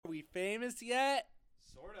famous yet?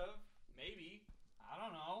 Sort of. Maybe. I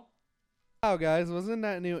don't know. Wow, guys, wasn't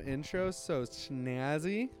that new intro so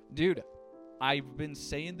snazzy? Dude, I've been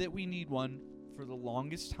saying that we need one for the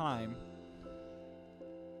longest time.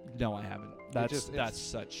 No, I haven't. That's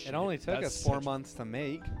such. It only took us 4 months to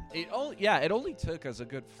make. It only took us a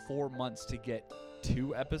good 4 months to get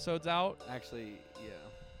 2 episodes out. Actually, yeah.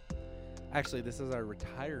 Actually, this is our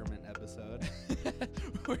retirement episode.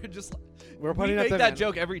 We putting up make the that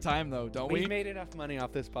joke every time, though, don't we? We made enough money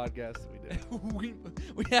off this podcast. We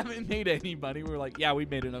did. we haven't made any money. We're like, yeah, we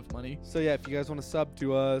made enough money. So yeah, if you guys want to sub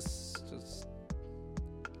to us, just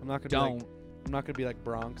I'm not gonna be like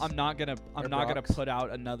Bronx. I'm not gonna put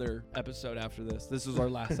out another episode after this. This is our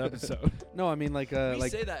last episode. No, I mean like we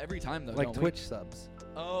say that every time though. Like don't Twitch we? subs.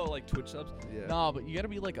 Oh, like Twitch subs? Yeah. No, but you gotta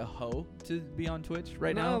be like a hoe to be on Twitch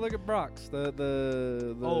right now. No, look at Brox.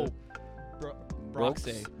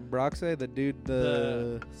 Broxay, the dude,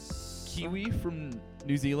 the Kiwi from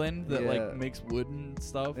New Zealand that like makes wood and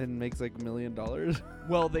stuff and makes like $1 million.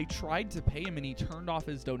 Well, they tried to pay him and he turned off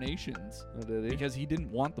his donations. Oh, did he? Because he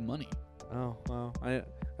didn't want the money. Oh, wow. I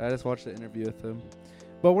just watched the interview with him,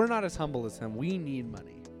 but we're not as humble as him. We need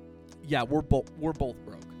money. Yeah, we're both broke.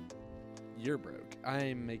 You're broke.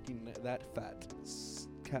 I'm making that fat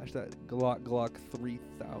cash, that Glock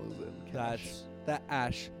 3000 cash.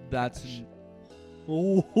 That's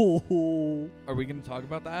Oh. Are we going to talk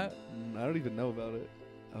about that? I don't even know about it.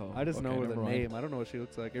 Oh, I just know her name. I don't know what she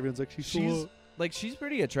looks like. Everyone's like, she's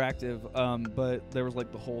pretty attractive. But there was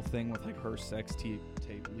like the whole thing with like her sex tape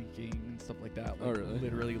leaking and stuff like that. Like, oh, really?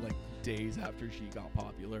 Literally like days after she got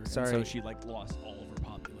popular. Sorry. And so she like lost all of her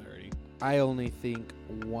popularity. I only think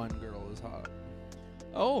one girl is hot.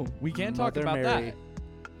 Oh, we can't talk about Mary. that.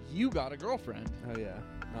 You got a girlfriend. Oh yeah,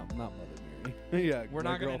 not Mother Mary. Yeah, we're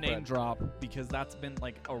not gonna name drop because that's been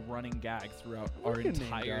like a running gag throughout our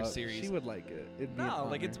entire series. She would like it. It'd be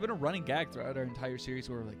like it's been a running gag throughout our entire series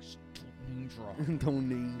where we're like, don't name drop. Don't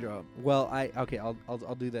name drop. Well,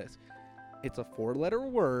 I'll do this. It's a 4-letter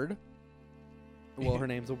word. Well, her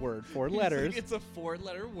name's a word. 4 letters. It's a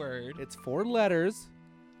 4-letter word. It's 4 letters,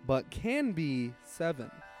 but can be 7.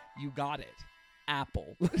 You got it.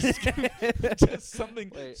 Apple. Just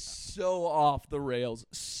something so off the rails,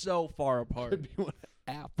 so far apart.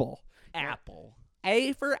 Apple. Apple.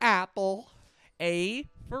 A for apple. A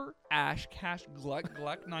for Ash Cash Gluck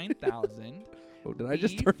Gluck 9000. Oh, did I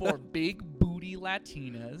just turn for big booty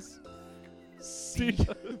Latinas. C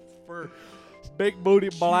for big booty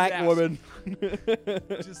black woman.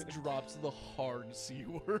 Just drops the hard C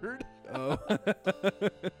word. Oh.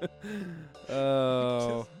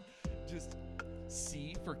 Oh. Just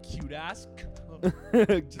C for cute ass.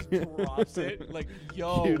 Just drops it like,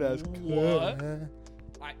 yo, cute ass what?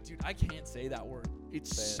 Dude, I can't say that word.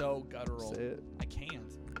 It's so guttural. Say it. I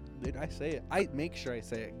can't. Dude, I say it. I make sure I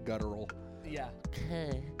say it guttural. Yeah.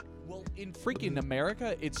 Well, in freaking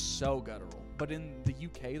America, it's so guttural. But in the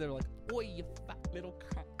UK, they're like, "Oi, you fat little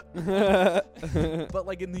crap." but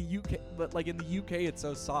like in the UK, it's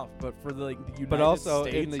so soft. But for the United States, but also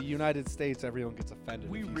in the United States, everyone gets offended.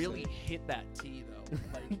 We really hit that T though.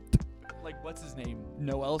 Like what's his name?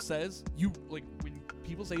 Noel says you like when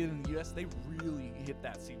people say it in the US, they really hit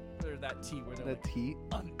that C or that T where they're the T.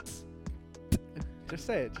 Just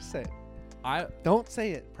say it. Just say it. Don't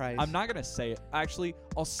say it, Price. I'm not gonna say it. Actually,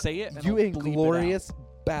 I'll say it. And you I'll inglorious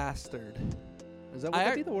bastard. Would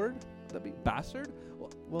that be the word? Would that be bastard?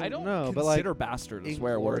 Well, I don't know, consider bastard a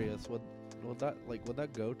swear word. Would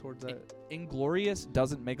that go towards that? Inglorious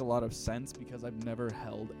doesn't make a lot of sense because I've never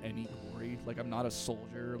held any glory. Like I'm not a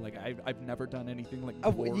soldier. Like I've never done anything like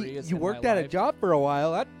glorious. You worked at a job for a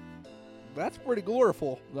while. That's pretty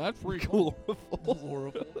gloriful. That's pretty gloriful.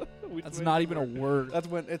 That's not even a word. That's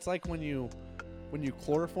when it's like when you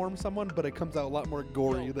chloroform someone, but it comes out a lot more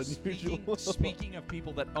gory than usual. Speaking of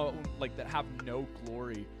people that that have no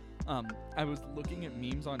glory, I was looking at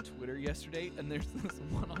memes on Twitter yesterday, and there's this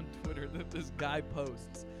one on Twitter that this guy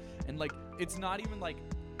posts, and like it's not even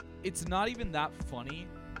that funny,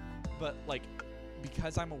 but like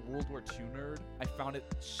because I'm a World War II nerd, I found it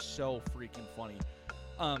so freaking funny.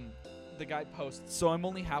 The guy posts, so I'm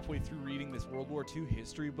only halfway through reading this World War II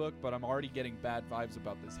history book, but I'm already getting bad vibes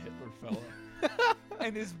about this Hitler fella.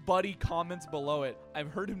 And his buddy comments below it, I've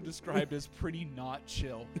heard him described as pretty not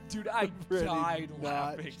chill. Dude, I died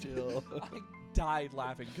laughing. Chill. I died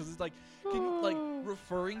laughing because it's like,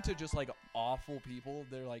 referring to just like awful people.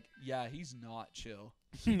 They're like, yeah, he's not chill.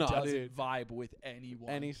 He doesn't vibe with anyone.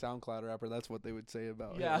 Any SoundCloud rapper, that's what they would say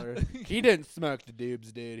about Yeah. Hitler. He didn't smoke the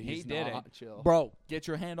doobs, dude. He's didn't. not chill. Bro, get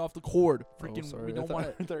your hand off the cord. Freaking, sorry. we I don't thought- want I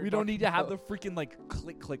thought you to. were We don't need to talking have the about- freaking like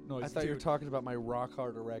click noise. I thought you were Dude, talking about my rock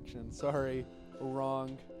hard erection. Sorry,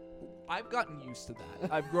 wrong. I've gotten used to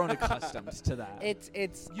that. I've grown accustomed to that. It's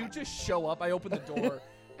You just show up. I open the door,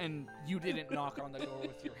 and you didn't knock on the door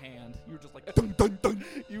with your hand. You were just like, dun, dun, dun.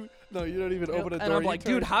 you don't even open a door. And I'm you like,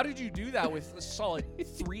 turn- dude, how did you do that with a solid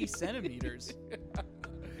 3 centimeters?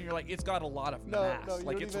 And you're like, it's got a lot of No, mass. no, you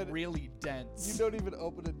like don't it's even- really dense. You don't even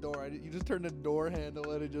open a door. You just turn the door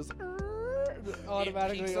handle and it just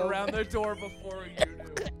automatically it peeks opens. around the door before you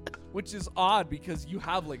do, which is odd because you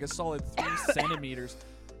have like a solid 3 centimeters.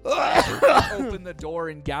 Open the door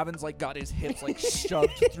and Gavin's like got his hips like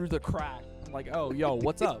shoved through the crack. I'm like, oh, yo,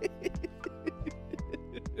 what's up?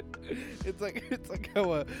 It's like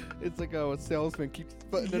how a salesman keeps his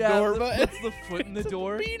foot in the Yeah, door, the- but puts the foot in the it's a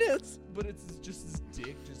door. penis. But it's just his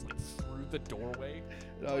dick just like through the doorway.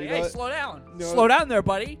 No, Like, you know hey, what? slow down. You know Slow what? down there,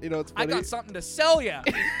 buddy. You know what's I funny? got something to sell you.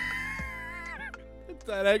 It's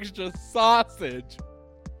that extra sausage.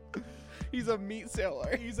 He's a meat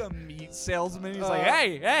seller. He's a meat salesman. He's Uh, like,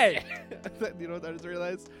 hey, hey. You know what I just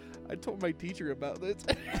realized? I told my teacher about this.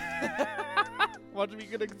 Watch me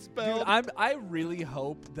get expelled. Dude, I really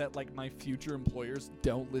hope that like my future employers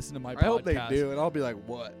don't listen to my podcast. I hope they do, and I'll be like,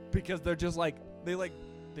 what? Because they're just like they look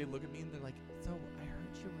at me and they're like, so I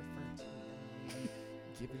heard you refer to Emily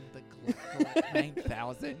giving the Gluck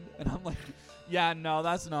 9000, and I'm like, yeah, no,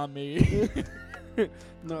 that's not me.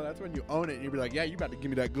 No, that's when you own it, and you'll be like, yeah, you about to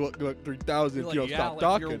give me that Gluck 3000 You're if you like, don't yeah, stop like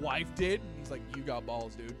talking. your wife did. And he's like, you got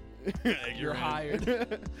balls, dude. You're in. hired.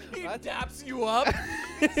 He daps you up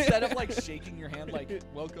instead of like shaking your hand like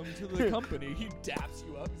welcome to the company. He daps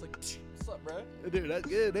you up. He's like, what's up, bro? Dude, that's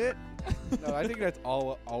good, it. No, I think that's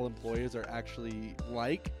all employers are actually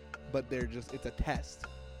like, but it's a test.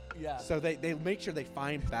 Yeah. So they make sure they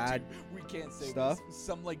find bad. Dude, we can't say stuff. this.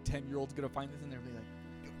 Some like 10-year-old's gonna find this and they're gonna be like,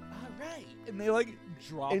 all right, and they like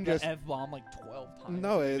drop And the just- F-bomb like 12 times.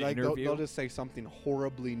 No, in the like interview, they'll just say something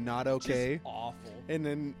horribly not which is okay, awful. and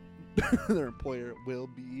then their employer will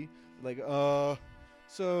be like,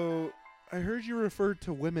 so I heard you referred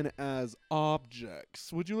to women as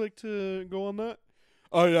objects. Would you like to go on that?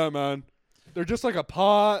 Oh yeah, man. They're just like a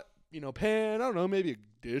pot, pan. I don't know, maybe a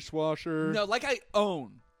dishwasher. No, like I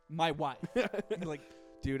own my wife. Like,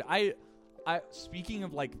 dude, I speaking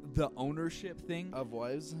of like the ownership thing, Of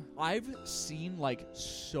wives. I've seen like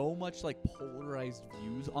so much like polarized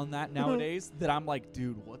views on that nowadays that I'm like,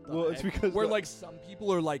 dude, what the Well, heck? it's because where the- like some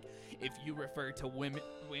people are like, if you refer to women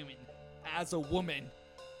as a woman,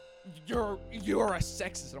 you're a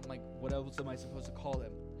sexist. And I'm like, what else am I supposed to call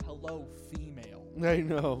them? Hello, female. I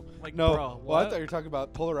know. Like, No, bro, well, I what? thought you were talking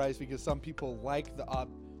about polarized because some people like the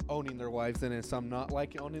owning their wives and then some not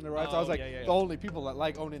like owning their wives. I was Oh, like, yeah. the only people that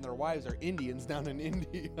like owning their wives are Indians down in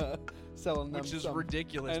India selling them Which is some-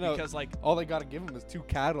 ridiculous I know. because like All they got to give them is 2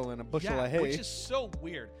 cattle and a bushel of hay. which is so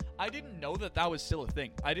weird. I didn't know that was still a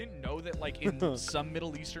thing. I didn't know that like in some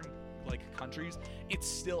Middle Eastern like countries, it's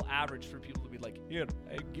still average for people to be like, here,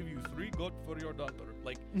 I give you 3 goat for your daughter.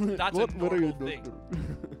 Like that's what a are you normal thing,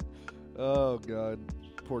 doing? Oh God,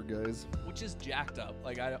 poor guys. which is jacked up.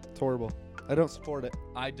 Like It's horrible. I don't support it.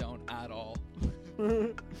 I don't at all.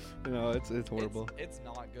 No, it's horrible. It's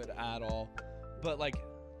not good at all. But like,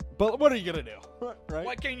 But what are you gonna do? Right?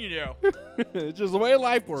 what can you do? It's just the way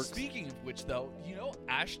life works. Speaking of which, though,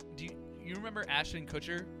 do you remember Ashton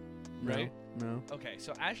Kutcher? Right. No. Okay,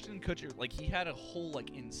 so Ashton Kutcher, like he had a whole like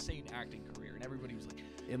insane acting career, and everybody was like,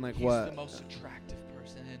 In like he's what? the most attractive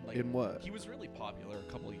person. Like In what? he was really popular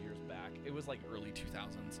a couple of years back. It was like early 2000s.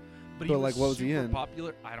 But But, he was like, what was he super in?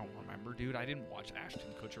 popular. I don't remember, dude. I didn't watch Ashton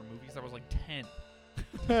Kutcher movies. I was like 10.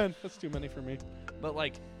 Man, that's too many for me. But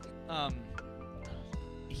like,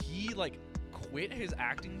 he like quit his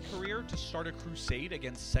acting career to start a crusade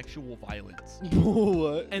against sexual violence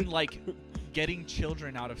What? and like getting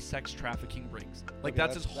children out of sex trafficking rings. Like Okay,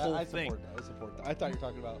 that's his whole I thing. support that. I thought you were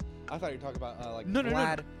talking about like No, no,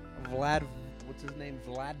 no. Vlad, what's his name?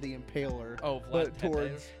 Vlad the Impaler. Oh, But Vlad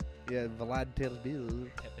towards Vlad Tepes.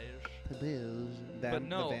 Tepes. That But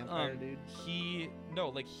no, the vampire dude. he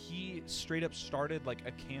straight up started like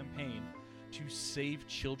a campaign to save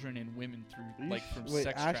children and women through like from Wait,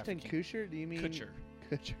 sex Ashton trafficking. Kutcher? Do you mean Kutcher.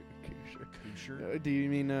 Kutcher. Do you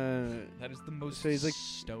mean That is the most so he's like-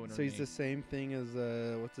 stoner so he's name. the same thing as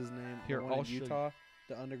what's his name? Here, The one I'll in show you. Utah,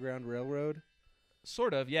 the Underground Railroad.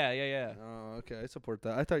 Sort of, yeah. Oh, okay, I support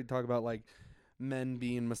that. I thought you talk about like men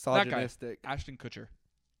being guy. misogynistic. Ashton Kutcher.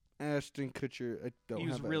 Ashton Kutcher. I don't He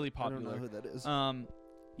was have really I don't popular. know who that is.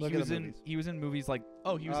 He Look at was the in movies. he was in movies like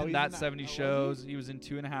he was Oh, in he's That in that. 70 Oh, was he? Shows. He was in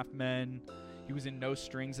 2.5 Men. He was in No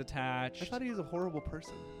Strings I Attached. thought he was a horrible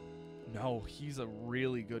person. No, he's a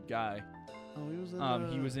really good guy. Oh, he was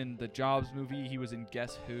in. He was in the Jobs movie. He was in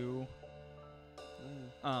Guess Who.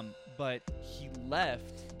 But he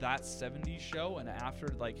left That 70s Show, and after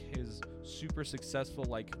like his super successful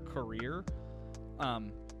like career,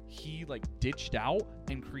 he like ditched out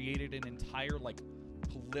and created an entire like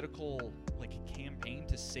political like campaign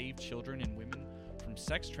to save children and women from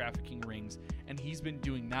sex trafficking rings, and he's been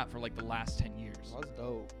doing that for like the last 10 years. That's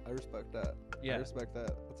dope. I respect that. Yeah. I respect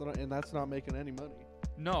that. And that's not making any money.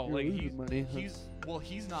 No, You're like losing money.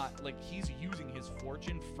 he's not like he's using his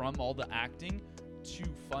fortune from all the acting to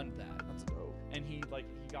fund that. That's dope. And he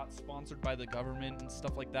got sponsored by the government and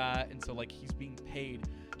stuff like that, and so like he's being paid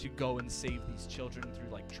to go and save these children through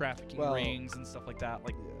like trafficking Well, rings and stuff like that.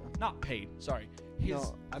 Like Yeah. not paid, sorry. His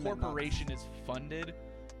No, I meant not. corporation is funded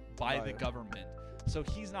by the Right. government. So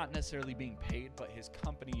he's not necessarily being paid, but his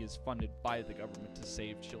company is funded by the government to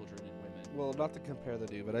save children and women. Well, not to compare the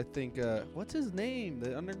dude, but I think what's his name?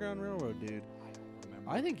 The Underground Railroad dude. I don't remember.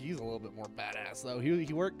 I think he's a little bit more badass though.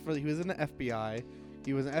 He worked for he was in the FBI.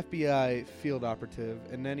 He was an FBI field operative,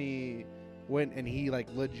 and then he went and he like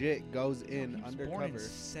legit goes in he was undercover. born in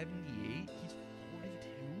 78. He's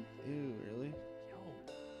 42. Ew, really? Yo,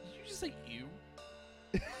 did you just say you?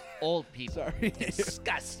 Old people. Sorry.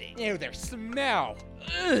 Disgusting. Ew, their smell.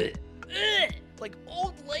 Ugh. Ugh. Like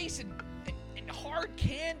old lace and hard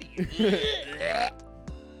candy. Ugh.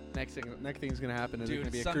 Next thing's gonna happen is Dude, there's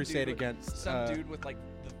gonna be a some crusade dude- against Some dude with like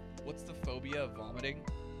what's the phobia of vomiting?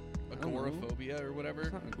 don't know. Agoraphobia or whatever.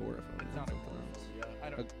 It's not agoraphobia. It's not agoraphobia. I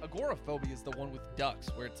don't. Agoraphobia is the one with ducks,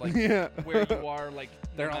 where it's like yeah. where you are like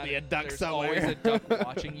There'll no be a matter- duck there's somewhere. always a duck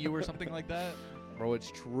watching you or something like that. Bro,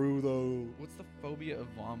 it's true though. What's the phobia of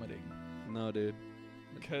vomiting? No, dude.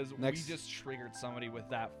 Because Next- we just triggered somebody with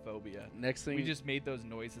that phobia. Next thing We just made those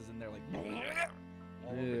noises and they're like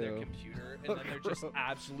all over their Ew. computer, and then they're just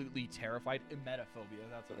absolutely terrified. Emetophobia,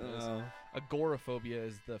 that's what it is. Oh. Agoraphobia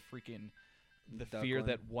is the freaking the Duck fear one.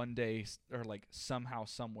 that one day or like somehow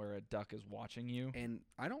somewhere a duck is watching you. And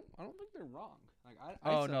I don't think they're wrong. Like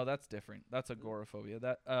Oh no, that's different. That's agoraphobia.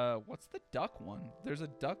 That what's the duck one? There's a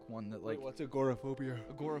duck one that like what's agoraphobia?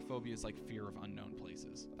 agoraphobia is like fear of unknown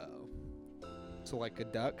places. Oh. So like a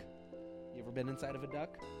duck? You ever been inside of a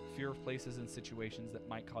duck? Fear of places and situations that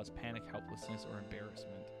might cause panic, helplessness, or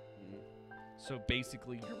embarrassment. Mm. So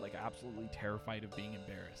basically, you're like absolutely terrified of being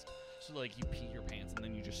embarrassed. So like you pee your pants and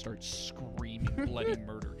then you just start screaming bloody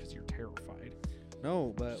murder because you're terrified.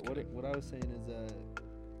 No, but Just what kidding. what I was saying is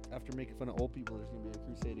after making fun of old people, there's gonna be a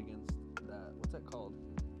crusade against that. What's that called?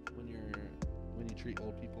 When you treat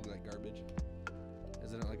old people like garbage.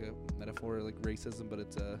 Isn't it like a metaphor like racism, but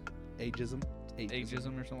it's ageism? It's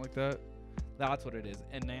Ageism or something like that. That's what it is.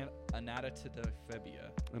 Anatophobia.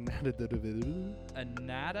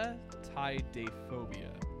 Anatotydophobia.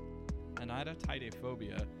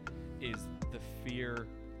 Anatotydophobia is the fear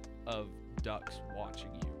of ducks watching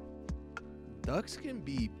you. Ducks can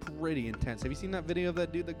be pretty intense. Have you seen that video of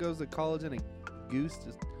that dude that goes to college and a goose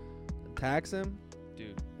just attacks him?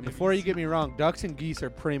 Dude. And before you get me wrong, ducks and geese are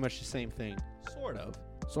pretty much the same thing. Sort of.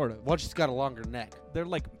 One just got a longer neck. They're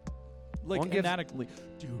like One gives- anatomically.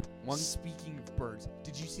 Dude, one- speaking of birds,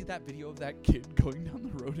 did you see that video of that kid going down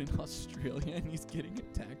the road in Australia and he's getting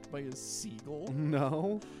attacked by a seagull?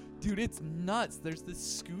 No. Dude, it's nuts. There's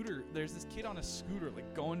this kid on a scooter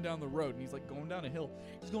like going down the road and he's like going down a hill.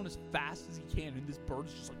 He's going as fast as he can and this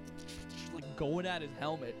bird's just like going at his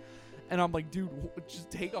helmet. And I'm like, dude,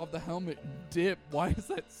 just take off the helmet and dip. Why is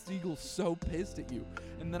that seagull so pissed at you?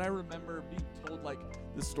 And then I remember being told like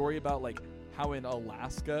the story about like how in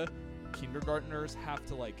Alaska kindergartners have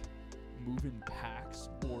to like move in packs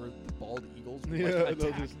or the bald eagles will, like,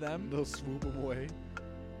 attack them. They'll swoop them away.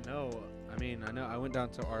 No, I mean I know. I went down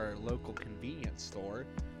to our local convenience store,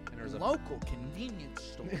 and there was a Local convenience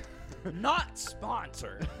store. Not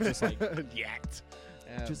sponsored. Just like yet.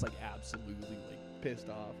 just like absolutely like pissed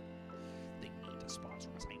off. they need to sponsor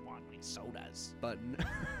us. I want my sodas. But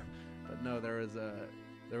but no, there was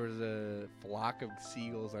a flock of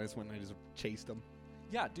seagulls. I just went and I just chased them.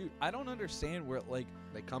 Yeah, dude, I don't understand where like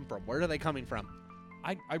They come from. Where are they coming from?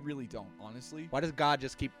 I really don't, honestly. Why does God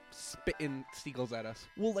just keep spitting seagulls at us?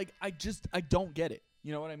 Well, like I don't get it.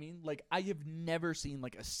 You know what I mean? Like I have never seen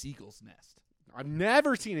like a seagull's nest. I've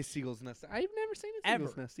never seen a seagull's nest. I've never seen a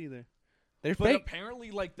seagull's Ever. nest either. They're But fake. apparently,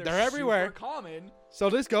 like, they're everywhere. super common. So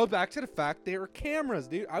this goes back to the fact they were cameras,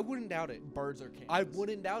 dude. I wouldn't doubt it. Birds are cameras. I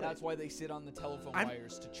wouldn't doubt That's it. why they sit on the telephone I'm-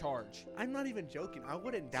 wires to charge. I'm not even joking. I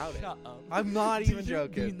wouldn't doubt it. Shut up. I'm not Do even you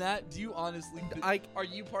joking. mean that? Do you honestly? Are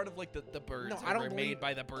you part of like the birds No, that I don't were believe- made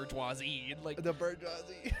by the bourgeoisie? And, like, The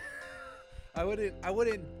bourgeoisie. I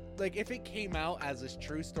wouldn't like if it came out as this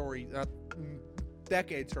true story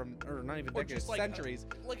decades from, or not even Or decades, just like centuries.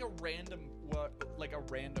 like a random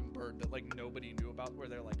bird that like nobody knew about, where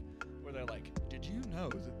they're like, did you know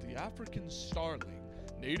that the African starling,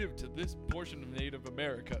 native to this portion of Native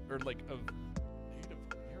America, or like of Native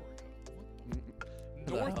America, what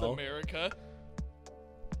the North hell? America,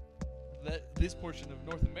 that this portion of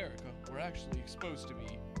North America were actually exposed to be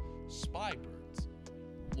spy birds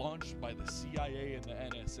launched by the CIA and the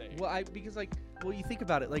NSA. Well, because you think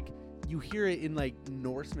about it, like you hear it in like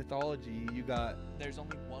Norse mythology. You got There's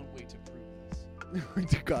only one way to prove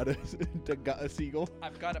this. you got a seagull.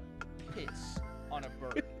 I've got to piss on a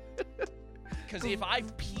bird. Because if I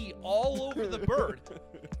pee all over the bird,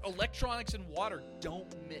 electronics and water don't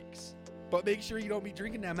mix. But make sure you don't be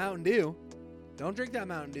drinking that Mountain Dew. Don't drink that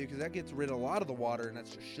Mountain Dew because that gets rid of a lot of the water and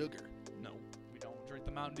that's just sugar. No, we don't drink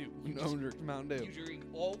the Mountain Dew. You don't drink Mountain Dew. You drink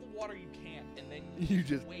all the water you can, and then You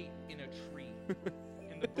just- wait in a tree.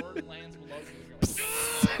 And the bird lands below you. And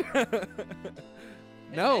you're like,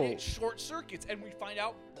 and No. then it short circuits, and we find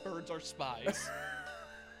out birds are spies.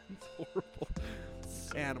 It's horrible.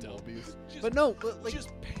 Animal dumb. abuse. Just- But no, but, like just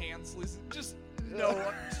pantsless, just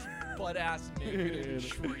just butt ass naked in a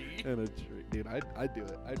tree. in a tree, dude. I do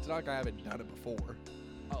it. It's not like I haven't done it before.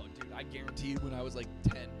 Oh, dude, I guarantee you when I was like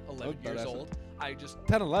 10, 11 Oh, years that's- old, I just,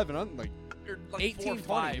 10, 11. I'm like or like 18, 4 or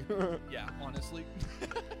 5. 20. Yeah, honestly.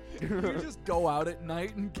 You just go out at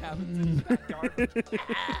night and cabins in the backyard.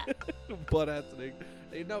 Butt ass thing.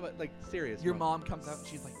 No, but like serious. Your man. mom comes out and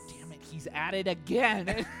she's like, damn it, he's at it again.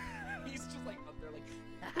 And he's just like up there like,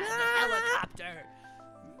 the helicopter.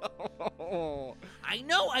 Oh. I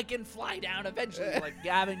know I can fly down eventually. Like,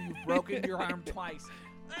 Gavin, you've broken your arm twice.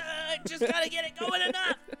 Just gotta get it going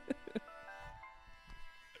enough.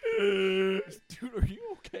 Dude, are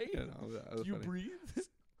you okay? Yeah, no, that was You funny. breathe?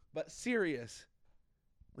 But serious.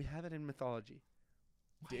 We have it in mythology.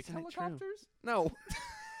 Why Dick isn't it true? helicopters? No.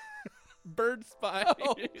 Bird spy.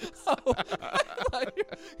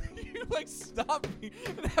 You like stopped me,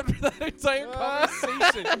 and after that entire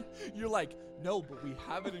conversation, you're like, no, but we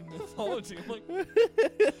have it in mythology. I'm like,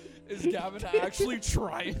 is Gavin actually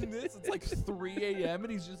trying this? It's like 3 a.m.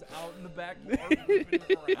 and he's just out in the backyard moving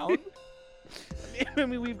around. I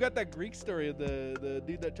mean, we've got that Greek story of the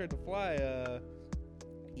dude that tried to fly.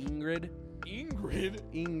 Ingrid.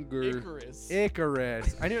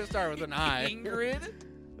 Icarus. I knew it started with an I. Ingrid?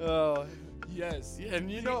 Oh. Yes.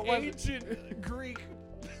 And you The know what? ancient Greek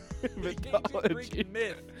Mythology. Greek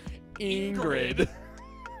myth. Ingrid.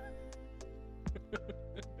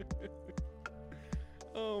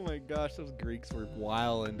 Oh my gosh, those Greeks were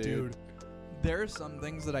wildin', dude. Dude, there are some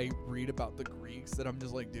things that I read about the Greeks that I'm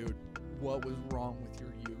just like, dude, what was wrong with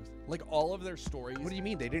your youth? Like, all of their stories. What do you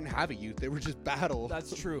mean? They didn't have a youth. They were just battle.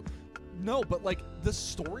 That's true. No, but like the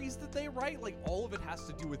stories that they write, like all of it has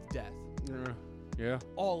to do with death. Yeah.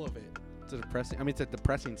 All of it. It's a depressing. I mean, it's a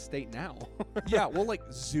depressing state now. Yeah, well, like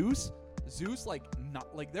Zeus, like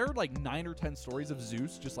not like there are like 9 or 10 stories of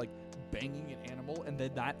Zeus just like banging an animal and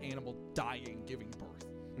then that animal dying, giving birth.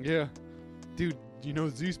 Yeah. Dude, you know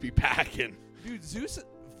Zeus be packing. Dude, Zeus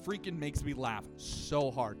freaking makes me laugh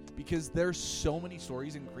so hard because there's so many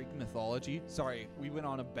stories in Greek mythology. Sorry, we went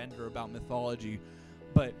on a bender about mythology,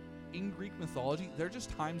 but in Greek mythology, there are just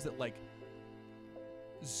times that like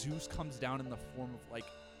Zeus comes down in the form of like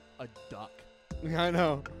a duck, I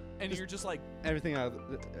know. and you're just like, Everything out of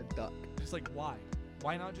a duck. just like why?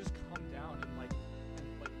 Why not just come down and like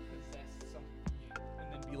possess some being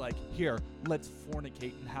and then be like, here, let's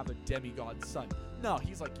fornicate and have a demigod son? No,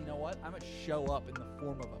 he's like, you know what? I'm gonna show up in the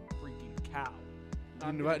form of a freaking cow.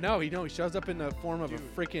 Not gonna- No, he shows up in the form of Dude. a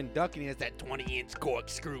freaking duck, and he has that 20-inch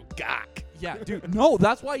corkscrew cock. Yeah, dude. No,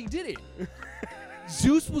 that's why he did it.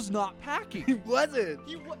 Zeus was not He packing. wasn't.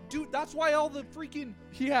 Dude, that's why all the freaking.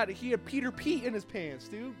 He had Peter Pete in his pants,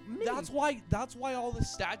 dude. That's why all the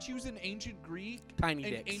statues in ancient Greek tiny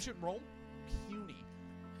and dicks. ancient Rome, puny.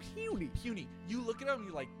 You look at them, and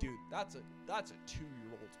you're like, dude, that's a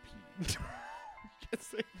 2-year-old's penis. You can't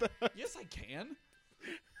say that. Yes, I can.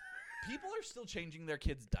 People are still changing their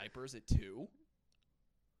kids' diapers at 2.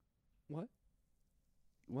 What?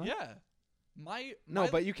 Yeah. No,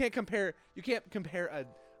 but you can't compare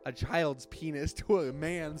a child's penis to a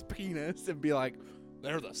man's penis and be like,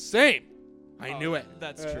 they're the same. I knew it.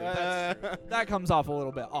 That's true. That comes off a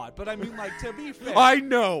little bit odd. But I mean, like, to be fair. I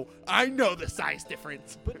know the size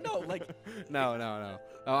difference. But no, like. No.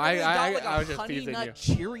 Oh, It's got, like, I a was just honey teasing nut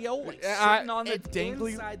you. Cheerio, like, sitting on the It's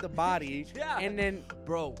dangly. inside the body. Yeah. And then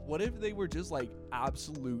Bro, what if they were just like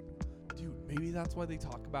absolute. Dude, maybe that's why they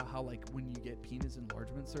talk about how, like, when you get penis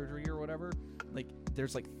enlargement surgery or whatever, like,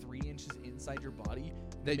 there's like 3 inches inside your body.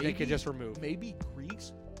 they could just remove. Maybe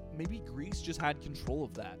Greeks just had control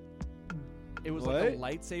of that. It was like a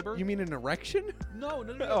lightsaber. You mean an erection? No.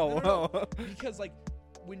 Oh. Because, like,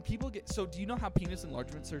 when people get. So, do you know how penis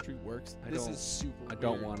enlargement surgery works? This is super I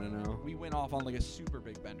don't weird. want to know. We went off on like a super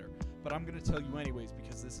big bender, but I'm gonna tell you anyways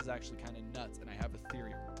because this is actually kind of nuts, and I have a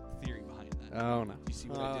theory behind that. Oh no. You see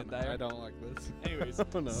what I did there? I don't like this. Anyways,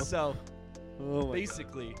 Oh no. so Oh my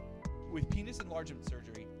basically, with penis enlargement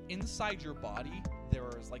surgery, inside your body there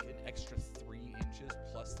is like an extra 3 inches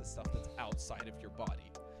plus the stuff that's outside of your body.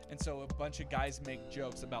 And so a bunch of guys make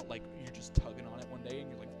jokes about, like, you're just tugging on it one day and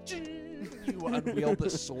you're like, "Ching," you unwield the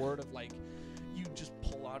sword of, like, you just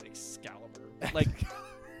pull out Excalibur. Like,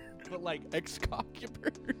 but like,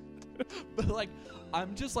 Excalibur. but like,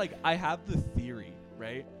 I'm just like, I have the theory,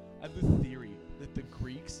 right? I have the theory that the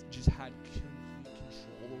Greeks just had complete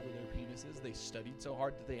control over their penises. They studied so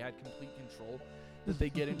hard that they had complete control that they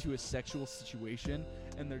get into a sexual situation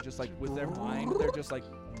and they're just like, with their mind, they're just like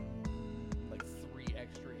 3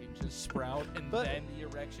 extra inches sprout and But- then the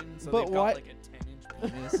erection. So but they've got why- like a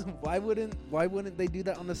 10-inch penis. Why wouldn't they do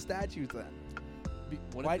that on the statues then?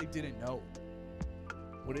 What Why- if they didn't know?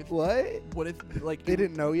 What if? What? What if like They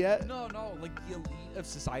didn't know yet? No, like the elite of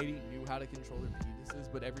society knew how to control their penises,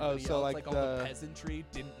 but everybody so, else, like, all the the- peasantry,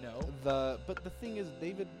 didn't know. But the thing is,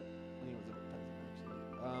 David, he was a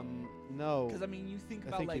peasant actually. No. Because I mean, you think I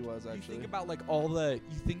about think he like was, you actually. think about like all the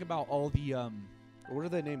What are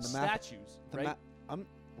they named? statues, The right?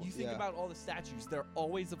 You think yeah. about all the statues; they're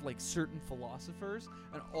always of like certain philosophers,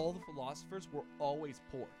 and all the philosophers were always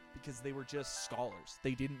poor because they were just scholars.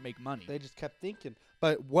 They didn't make money. They just kept thinking.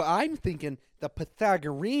 But what I'm thinking, the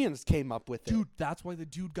Pythagoreans came up with it. Dude, that's why the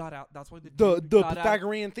dude got out. That's why the the dude got out.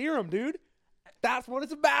 Pythagorean theorem, dude. That's what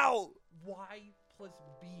it's about. Y plus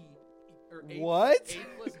B or A, What?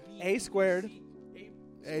 A plus B A squared. equals C,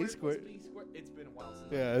 A plus squared. B squared. It's been a while since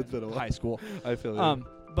Yeah, I've it's been a while. high school. I feel you.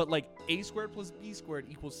 But like A squared plus B squared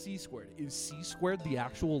equals C squared. Is C squared the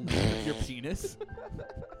actual length of your penis?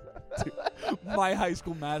 Dude, my high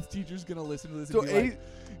school math teacher's gonna listen to this So and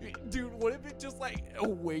be like, dude, what if it just like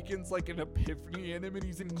awakens like an epiphany in him and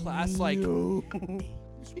he's in class like No.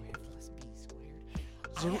 A squared plus B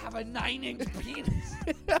squared. I have a 9-inch penis.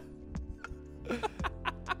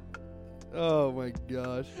 Oh my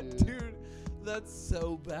gosh, dude. Dude, that's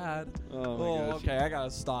so bad. Oh my gosh. Okay, I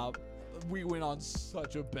gotta stop. We went on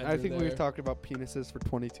such a bender I think there. we've talked about penises for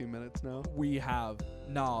 22 minutes now. We have.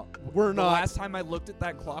 No. We're the not. last time I looked at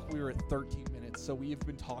that clock, we were at 13 minutes. So we have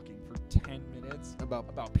been talking for 10 minutes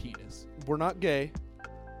about penis. We're not gay.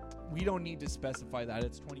 We don't need to specify that.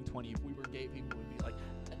 It's 2020. If we were gay, people would be like,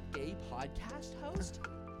 a gay podcast host?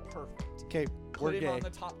 Perfect. Okay, we're Put him gay. on the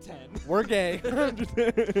top 10. We're gay.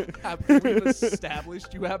 We've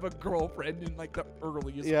established you have a girlfriend in like the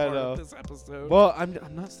earliest Yeah, I part know. of this episode. Well, I'm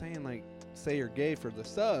not saying like say you're gay for the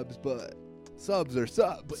subs, but subs are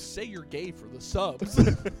subs. But say you're gay for the subs.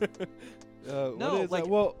 No, No, like-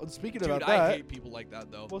 well, speaking Dude, about I that. hate people like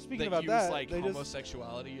that though. Well, speaking that about use, that, like they just-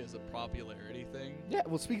 homosexuality as a popularity thing. Yeah,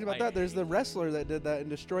 well, speaking about I that, there's the hate wrestler that did that and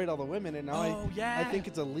destroyed all the women, and now Oh yeah. I think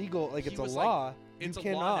it's illegal. Like He it's a was like, law. it's you a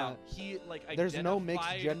cannot. law now. He like There's no mixed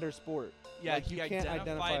identified- gender sport. Yeah, like, he you can't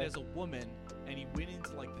identified identify- as a woman, and he went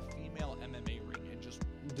into like the female MMA ring and just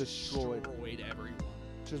Destroyed. everyone.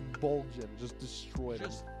 Just bulging, just destroyed them.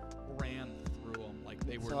 Just ran through them like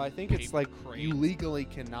they were. So I think it's paper like cranes. you legally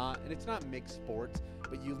cannot, and it's not mixed sports,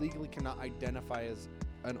 but you legally cannot identify as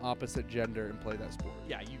an opposite gender and play that sport.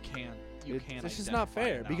 Yeah, you can. You can. It's just not identify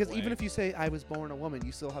fair in that because way. even if you say I was born a woman,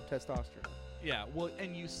 you still have testosterone, yeah, well,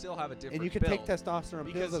 and you still have a different. and you can build. take testosterone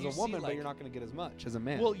Because pills as you a see, woman, but like- you're not going to get as much as a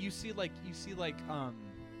man. Well, you see, like,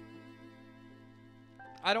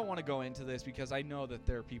 I don't want to go into this because I know that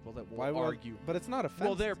there are people that will Why would? argue. But it's not offensive.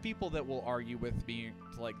 Well, there are people that will argue with me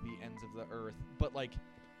to like the ends of the earth, but like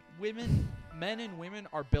men and women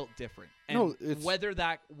are built different. And No, it's- whether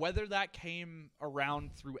that came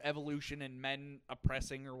around through evolution and men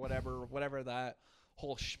oppressing or whatever that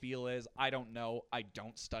whole spiel is, I don't know. I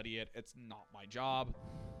don't study it. It's not my job.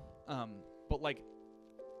 But like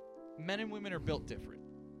men and women are built different.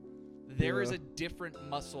 There is Yeah. a different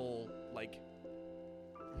muscle like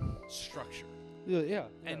structure. Yeah.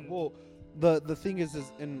 And- well, the thing is,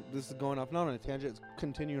 and this is going off not on a tangent, it's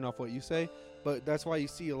continuing off what you say. But that's why you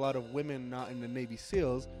see a lot of women not in the Navy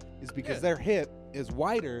SEALs is because Yeah. their hip is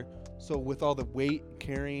wider. So with all the weight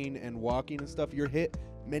carrying and walking and stuff, your hip,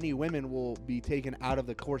 many women will be taken out of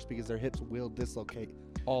the course because their hips will dislocate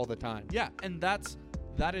all the time. Yeah, and that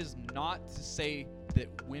is not to say that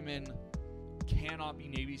women cannot be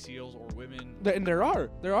Navy SEAls or women. And there are.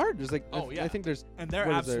 There's like, Oh, yeah. I think there's, And they're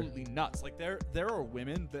What is there? absolutely nuts. Like there are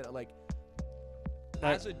women that like,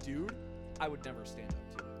 Like- as a dude, I would never stand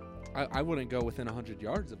up to. I wouldn't go within 100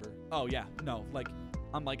 yards of her. Oh yeah, no, like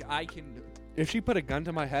I'm like I can. If she put a gun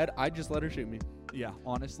to my head, I'd just let her shoot me. Yeah,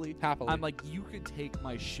 honestly, Happily. I'm like you could take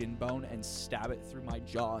my shin bone and stab it through my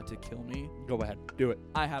jaw to kill me. go ahead. Do it.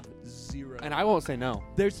 I have zero. And I won't say no.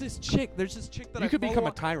 There's this chick that You I could follow become a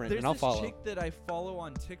on- tyrant There's and I'll this follow. chick that I follow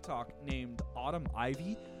on TikTok named Autumn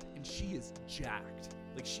Ivy, and she is jacked.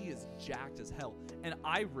 Like she is jacked as hell, and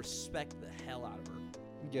I respect the hell out of her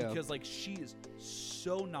Yeah. because like she is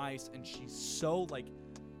so nice and she's so like.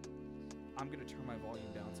 I'm gonna turn my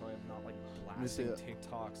volume down so I'm not like me see blasting it.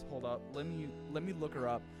 TikToks. Hold up, let me look her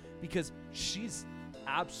up because she's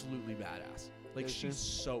absolutely badass. Like Is she? she's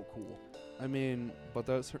so cool. I mean, but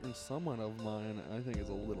that certain someone of mine, I think, is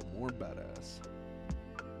a little more badass.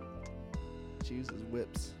 She uses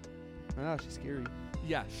whips. Ah, she's scary.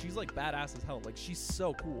 Yeah, she's like badass as hell. Like she's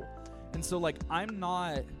so cool. And so like I'm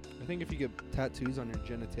not. I think if you get tattoos on your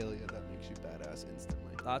genitalia, that makes you badass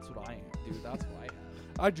instantly. That's what I am, dude. That's what I have.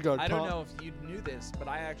 I just got. I don't know if you knew this, but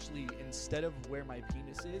I actually, instead of where my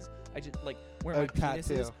penis is, I just like where my penis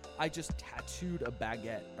is, tattoo. I just tattooed a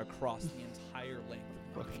baguette across the entire length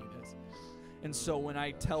of my penis. And so when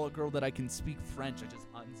I tell a girl that I can speak French, I just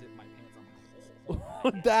unzip my pants. I'm like,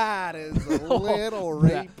 oh, That is a little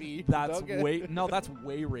That- rapey. that's Okay. way that's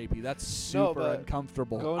way rapey. That's No, super but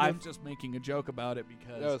uncomfortable. going I'm off- just making a joke about it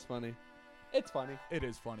because That was funny. It's funny. it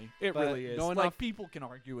is funny. It But really is. going Like off- people can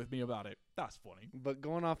argue with me about it. That's funny. But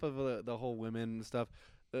going off of the whole women stuff,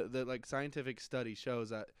 the like scientific study shows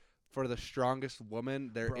that for the strongest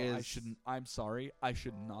woman there is. Bro, I shouldn't. I'm sorry. I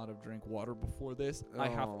should not have drank water before this. I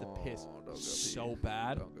have to piss Oh, don't go so pee.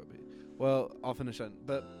 bad. Don't go pee. Well, I'll finish that.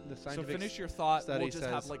 But the So scientific finish your thought. study We'll just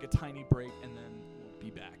have says- like a tiny break and then we'll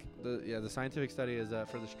be back. the scientific study is that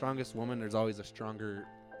for the strongest woman, there's always a stronger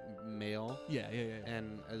male. Yeah.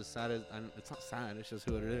 And as sad as it's not sad, it's just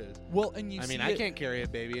who it is. Well, and you. I see mean, I it- can't carry a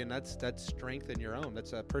baby, and that's strength in your own.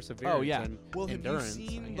 That's perseverance. Oh yeah. And Well, have endurance. you I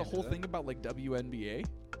seen can't the do whole that. thing about like WNBA?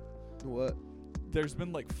 What? There's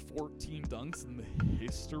been like 14 dunks in the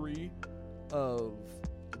history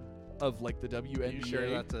of like the WNBA. Are you sure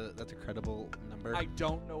that's a credible number? I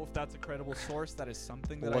don't know if that's a credible source. That is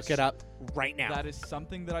something that Look I it up right now. That is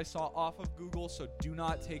something that I saw off of Google, so do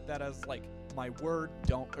not take that as like my word.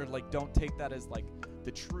 Don't take that as like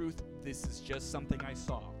the truth. This is just something I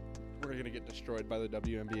saw. We're gonna get destroyed by the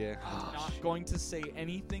WNBA. I'm not going to say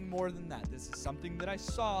anything more than that. This is something that I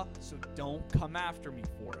saw, so don't come after me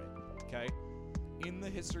for it. Okay? In the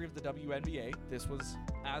history of the WNBA, this was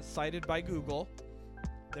as cited by Google,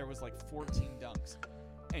 there was like 14 dunks.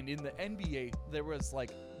 And in the NBA, there was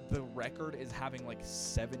like the record is having like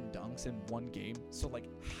 7 dunks in one game. So like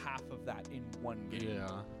half of that in one game.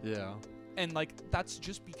 Yeah. And like that's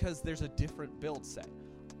just because there's a different build set.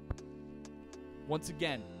 Once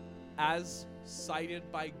again, as cited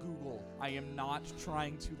by Google, I am not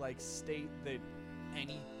trying to like state that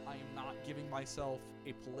I am not giving myself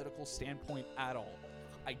a political standpoint at all.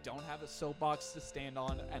 I don't have a soapbox to stand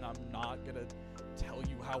on, and I'm not gonna tell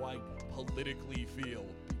you how I politically feel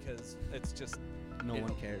because it's just No It-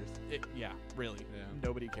 one cares. yeah, really, Yeah.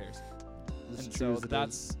 nobody cares. As And true so as it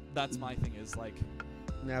is. that's my thing is like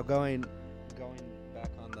Now going back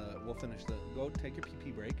on we'll finish go take your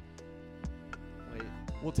PP break. Wait.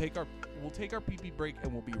 we'll take our pee break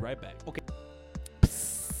and we'll be right back. Okay.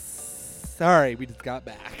 Sorry, we just got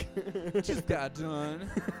back. Just got done.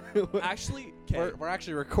 Actually, we're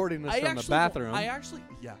actually recording this from the wa- bathroom.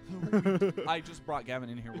 yeah. I just brought Gavin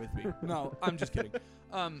in here with me. No, I'm just kidding.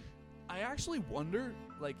 I actually wonder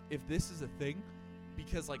like if this is a thing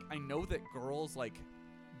because like I know that girls like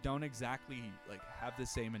don't exactly like have the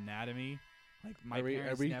same anatomy. Like my are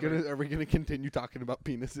parents we never. gonna continue talking about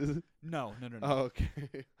penises? No. Oh,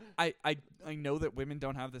 okay. I know that women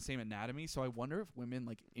don't have the same anatomy, so I wonder if women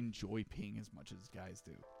like enjoy peeing as much as guys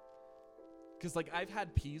do. Cause like I've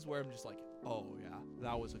had pees where I'm just like, oh yeah,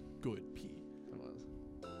 that was a good pee.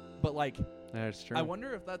 But like, That's true. I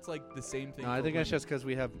wonder if that's like the same thing. No, I for think that's women. just because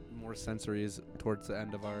we have more sensories towards the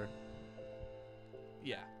end of our.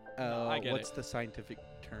 Yeah. No, I get what's the scientific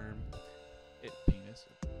term? it penis.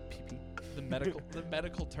 PP. The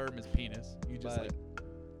medical term is penis. You just But like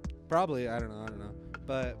probably I don't know.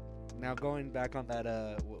 But Now going back on that,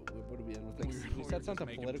 what do we end with? Like, We we were said just something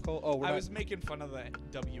making- political. Oh, we're I not- was making fun of the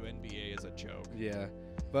WNBA as a joke. Yeah,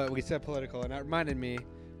 but we said political, and that reminded me.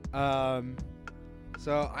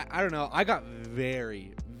 So I don't know. I got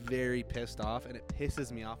very, very pissed off, and it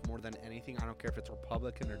pisses me off more than anything. I don't care if it's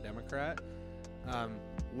Republican or Democrat.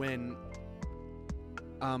 When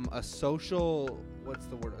a social, what's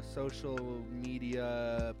the word? A social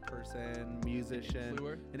media person, musician,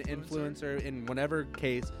 an influencer, in whatever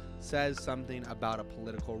case, says something about a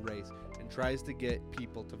political race and tries to get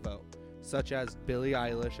people to vote. Such as Billie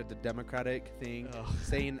Eilish at the Democratic thing, Ugh.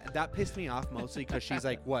 saying that pissed me off mostly because she's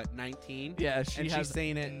like, what, 19? Yeah, And she's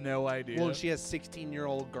saying it. no idea. Well, she has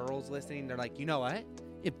 16-year-old girls listening. They're like, you know what?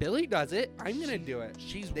 If Billie does it, I'm gonna do it.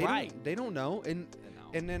 She's They right. They don't know. And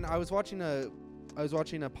then I was watching a not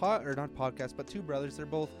podcast, but two brothers. They're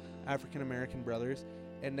both African American brothers,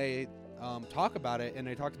 and they talk about it. And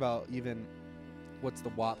they talked about even what's the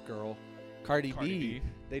WAP girl, Cardi B.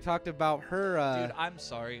 They talked about her. Dude, I'm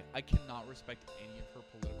sorry. I cannot respect any of her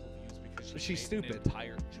political views because She's made stupid.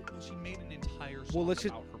 She made an entire song Well, let's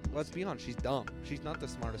about her let's be pussy. honest. She's dumb. She's not the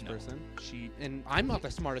smartest No. person, She and I'm not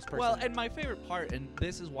the smartest person. Well, and my favorite part, and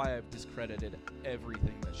this is why I've discredited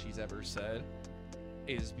everything that she's ever said,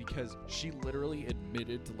 is because she literally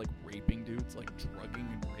admitted to like raping dudes, like drugging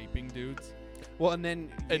and raping dudes, and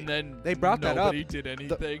then they brought that up. Nobody did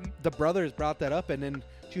anything. the brothers brought that up, and then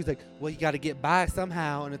she was like, well, you got to get by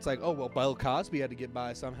somehow. And it's like, oh, well, Bill Cosby had to get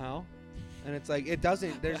by somehow. And it's like, it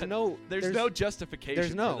doesn't, there's no justification.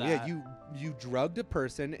 there's no, for yeah, that. you drugged a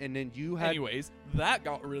person, and then you had, Anyways, that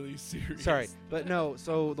got really serious. sorry, but no,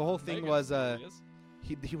 so the whole That thing got was, serious.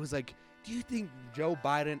 he was like, do you think Joe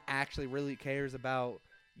Biden actually really cares about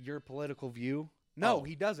your political view? No, Oh,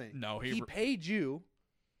 he doesn't. no, He paid you.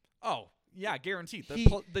 Oh, yeah, guaranteed. The He-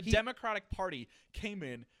 he- Democratic Party came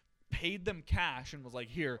in, paid them cash, and was like,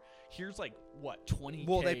 here's like, what, 20K?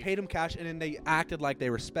 Well, they paid him cash, and then they acted like they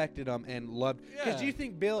respected him and loved. Because do Yeah. you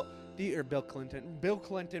think Bill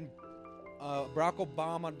Clinton, Barack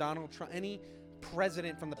Obama, Donald Trump, any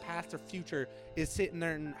president from the past or future is sitting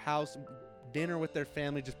there in house dinner with their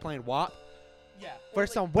family just playing WAP Yeah. for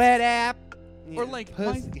some wet app? Or Yeah, like,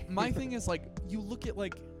 pussy. my thing is like, you look at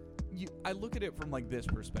like, I look at it from like this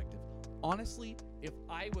perspective. Honestly, if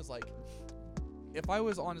I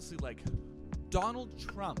was honestly like, Donald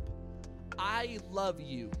Trump, I love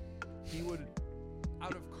you, he would,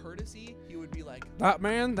 out of courtesy, he would be like, That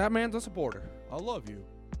man's a supporter. I love you.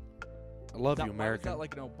 I love That, you, why was America. that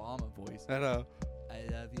like an Obama voice? I know. I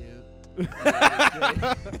love you.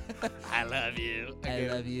 I love you. I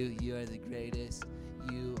love you. You are the greatest.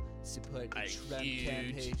 You support the Trump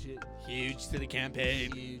campaign. Huge to the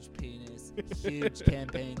campaign. Huge penis. Huge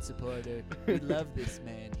campaign supporter. We love this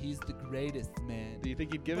man. He's the greatest man. Do you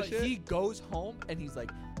think he'd give But a shit? he goes home and he's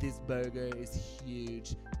like, this burger is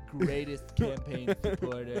huge. Greatest campaign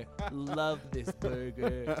supporter. Love this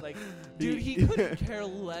burger. Like, dude, he couldn't care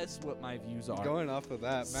less what my views are. Going off of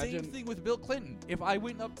that, Same imagine. thing with Bill Clinton. If I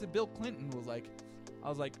went up to Bill Clinton and I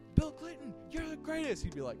was like, Bill Clinton, you're the greatest.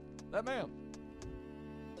 He'd be like, that man.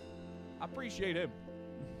 I appreciate him.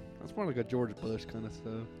 That's more like a George Bush kind of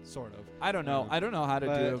stuff. Sort of. I don't know. Yeah. I don't know how to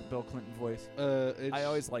do But- a Bill Clinton voice. It's I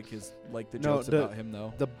always like the No, jokes the- about him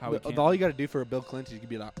though. the, how he the can't- all you got to do for a Bill Clinton, you could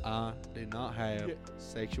be like, I did not have Yeah.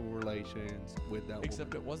 sexual relations with that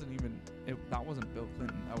Except woman. it wasn't even. That wasn't Bill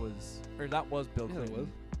Clinton. That was Bill Yeah, it Clinton. was.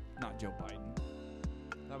 Not Joe Biden.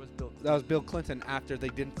 That was Bill Clinton. That was Bill Clinton after they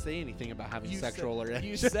didn't say anything about having You sexual said,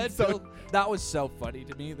 relations. You said So- Bill. That was so funny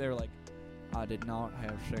to me. They were like, I did not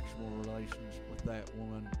have sexual relations with that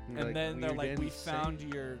woman. You're And like, then they're "You like, we didn't say found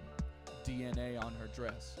your DNA on her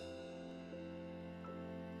dress.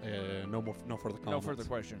 no further comments. No further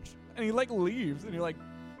questions. And he like leaves, and you're like,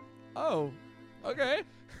 oh, okay.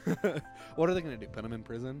 What are they gonna do? Put him in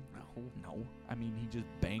prison? No, I mean he just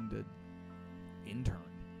banged an intern.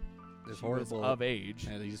 It's She was horrible. of age.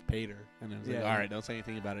 And they just paid her, and it was like, Yeah. all right, don't say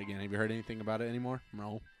anything about it again. Have you heard anything about it anymore?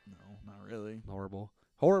 No. No, not really.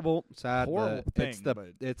 Horrible, sad. Horrible it's thing, the but-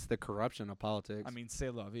 it's the corruption of politics. I mean, c'est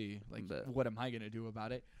la vie. Like, But- what am I gonna do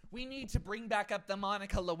about it? We need to bring back up the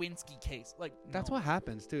Monica Lewinsky case. Like, that's no. what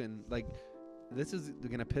happens too, and like, this is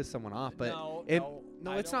gonna piss someone off, but no,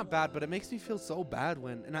 no, it's not bad, but it makes me feel so bad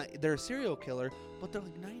when they're a serial killer, but they're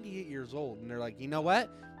like 98 years old, and they're like, you know what?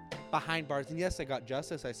 Behind bars, and yes, I got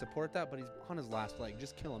justice, I support that, but he's on his last leg.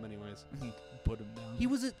 Just kill him anyways. Put him down. He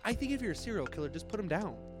was. I think if you're a serial killer, just put him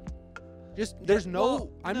down. Just there's no. well,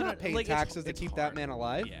 I'm no, not no, paying like, it's- taxes to it's keep hard. that man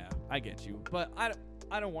alive. Yeah, I get you, but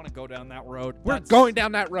I don't want to go down that road. We're That's- going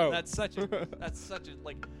down that road. That's such a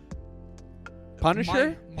like.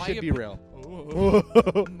 Punisher my should be real.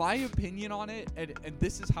 My opinion on it, and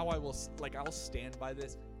this is how I will I'll stand by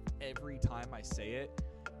this every time I say it.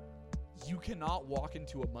 You cannot walk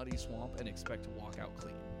into a muddy swamp and expect to walk out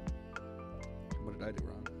clean. What did I do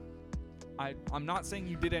wrong? I'm not saying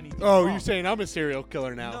you did anything Oh, wrong. you're saying I'm a serial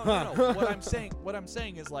killer now? No. What I'm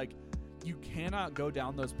saying is like, you cannot go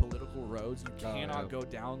down those political roads. You cannot go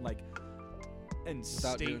down like and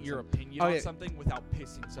Without state doing your something. opinion Oh, on yeah. something without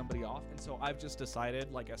pissing somebody off. And so I've just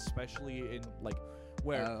decided, like, especially in like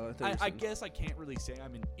where I guess I can't really say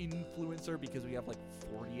I'm an influencer because we have like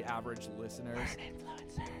 40 average listeners.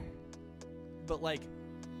 But like,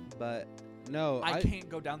 But no, I can't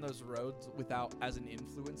go down those roads without, as an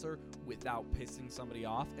influencer, without pissing somebody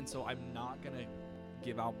off. And so I'm not gonna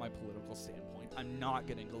give out my political standpoint. I'm not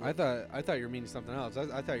gonna go. I thought you were meaning something else.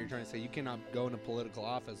 I thought you were trying to say you cannot go into political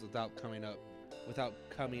office without coming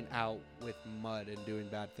out with mud and doing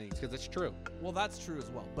bad things, because it's true. Well, that's true as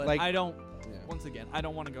well. But Like- I don't. Yeah. Once again, I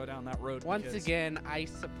don't want to go down that road. Once because- again, I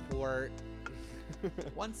support.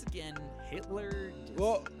 Once again, Hitler.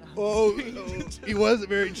 Just, He wasn't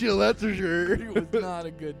very chill, that's for sure. he was not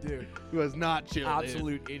a good dude. He was not chill.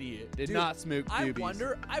 Absolute idiot. Did Dude, not smoke I doobies.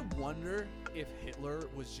 wonder if Hitler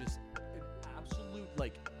was just an absolute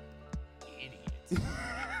like idiot.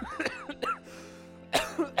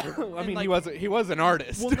 I mean, like- he was an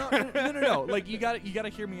artist. Well, no. Like you got to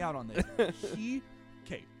hear me out on this.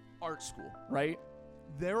 Art school, right?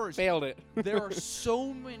 Failed it. There are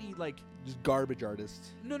so many like Just garbage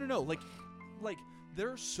artists. no. Like there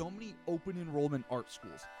are so many open enrollment art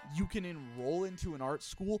schools. You can enroll into an art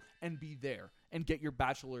school and be there and get your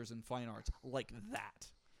bachelor's in fine arts like that.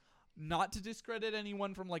 Not to discredit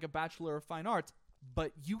anyone from like a bachelor of fine arts,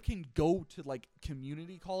 but you can go to like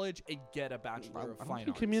community college and get a bachelor of fine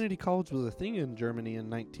arts. Community college was a thing in Germany in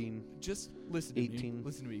 19. Just listen to me. 18.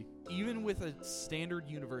 Listen to me. Even with a standard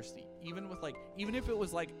university, even if it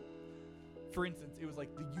was like, for instance, it was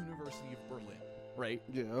like the University of Berlin, right?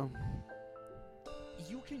 Yeah.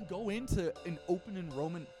 You can go into an open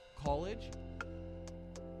enrollment college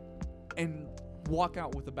and walk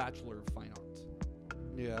out with a Bachelor of Fine Arts.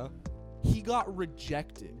 Yeah. He got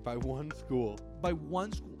rejected By one school. by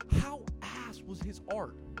one school. How ass was his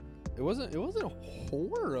art? It wasn't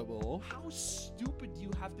horrible. How stupid do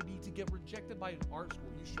you have to be to get rejected by an art school?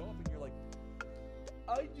 You show up and you're like,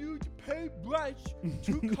 I use paintbrush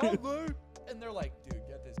to color. And they're like, dude,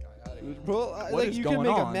 get this guy out of here. Well, What like is you can going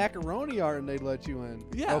make on? a macaroni art and they'd let you in.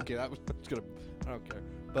 Yeah. Okay, that was gonna. I don't care.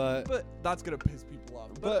 But But that's going to piss people off.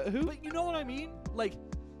 But who- But you know what I mean? Like,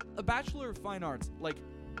 a Bachelor of Fine Arts, like,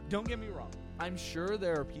 don't get me wrong. I'm sure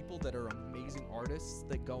there are people that are amazing artists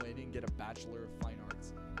that go in and get a Bachelor of Fine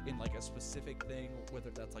Arts in, like, a specific thing, whether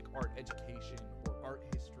that's, like, art education or art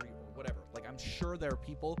history or whatever. Like, I'm sure there are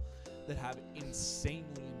people that have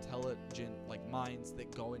insanely intelligent, like, minds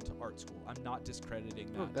that go into art school. I'm not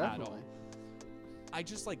discrediting that at all. I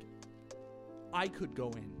just, like, I could go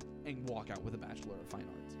in and walk out with a Bachelor of Fine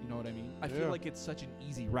Arts. You know what I mean? I Yeah. feel like it's such an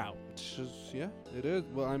easy route. It's just, yeah, it is.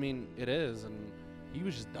 Well, I mean, it is, and he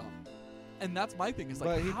was just dumb. And that's my thing. Is But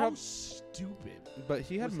like, he how prob- stupid. but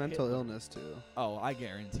he had Was mental Hitler. illness too. Oh, I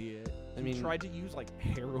guarantee it. I He mean- tried to use like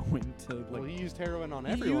heroin to like. Well, he used heroin on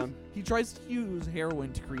he everyone. used- he tries to use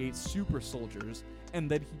heroin to create super soldiers, and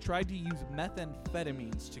then he tried to use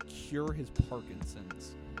methamphetamines to cure his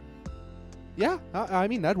Parkinson's. Yeah, I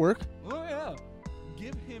mean that'd work. Oh yeah.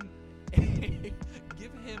 Give him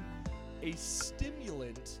a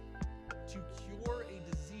stimulant to cure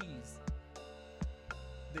a disease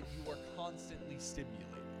that you are constantly stimulating.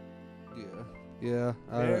 Yeah.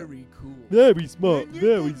 Very cool. Very smart.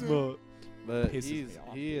 Very smart. But Pisses he me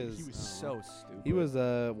off, is. dude. He was so stupid. He was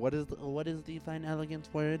what is the fine elegance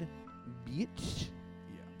word? Bitch.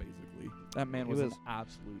 Yeah, basically. That man He was, was- an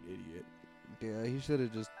absolute idiot. Yeah, he should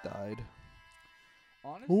have just died.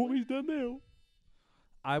 Honestly, he's done now.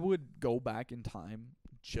 I would go back in time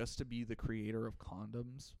just to be the creator of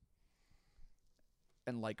condoms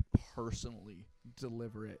and like personally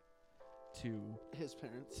deliver it to His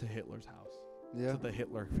parents. Hitler's house. Yeah. To the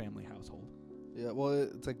Hitler family household. Yeah. Well,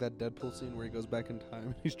 it's like that Deadpool scene where he goes back in time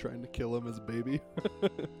and he's trying to kill him as a baby.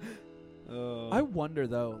 I wonder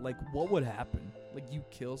though, like what would happen? Like you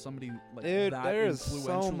kill somebody like Dude, that there is so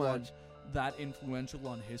influential much. that influential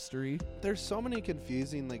on history. There's so many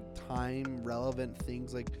confusing like time relevant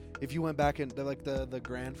things. Like if you went back in the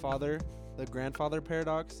grandfather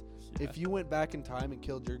paradox. If you went back in time and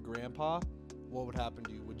killed your grandpa, what would happen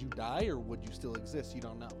to you? Would you die or would you still exist? You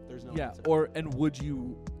don't know. There's no Yeah, answer.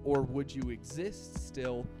 would you exist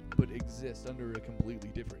still, but exist under a completely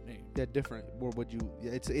different name? Yeah, different. Or would you?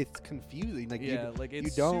 Yeah, it's confusing. Like Yeah, like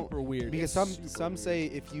it's don't- super weird. because It's super some weird. say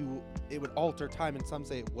it would alter time, and some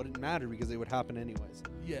say it wouldn't matter because it would happen anyways.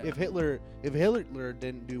 yeah, If Hitler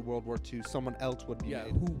didn't do World War II, someone else would be. yeah,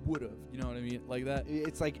 made. who would have? You know what I mean? Like that.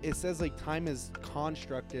 It's like it says like time is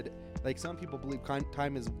constructed. Like some people believe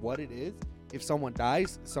time is what it is. If someone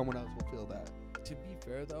dies, someone else will feel that. To be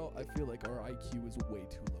fair, though, I feel like our IQ is way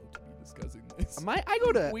too low to be discussing this.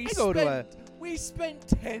 We We spent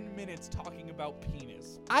 10 minutes talking about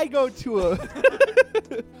penis. I go to a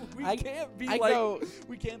We I- can't be I like. go-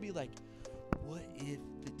 We can't be like. What if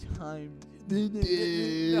the time? They're No,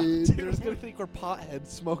 just dude. gonna think we're potheads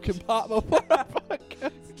smoking pot before our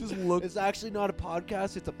podcast. Just look. It's actually not a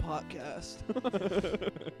podcast, it's a podcast.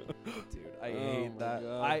 Dude, I Oh hate my that.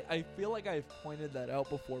 God. I feel like I've pointed that out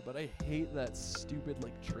before, but I hate that stupid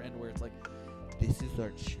like trend where it's like, this is our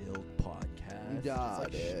chilled podcast. It's Yeah,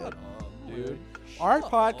 like, dude. shut up, dude. Our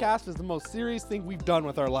Shut podcast up. is the most serious thing we've done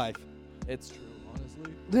with our life. It's true,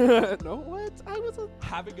 honestly. No, what? I was a.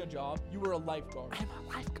 Having a job, you were a lifeguard. I'm a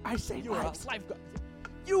life. I say You were a lifeguard.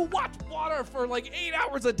 You watch water for like 8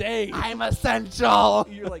 hours a day. I'm essential.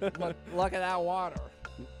 You're like, look at that water.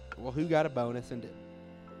 Well, who got a bonus and did?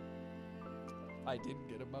 I didn't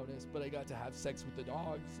get a bonus, but I got to have sex with the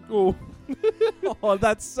dogs. Oh. Oh,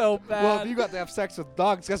 that's so bad. Well, if you got to have sex with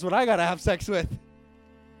dogs, guess what I got to have sex with?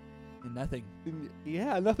 Nothing.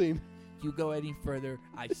 Yeah, nothing. You go any further,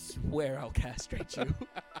 I swear I'll castrate you.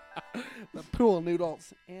 The pool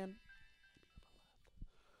noodles. And.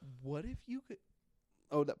 What if you could,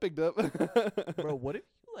 Oh, that picked up. bro? What if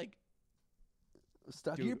you like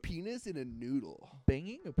Stuck Dude. your penis in a noodle.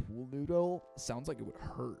 banging a pool noodle? Sounds like it would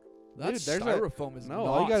hurt. That Dude, there's a- styrofoam is No, not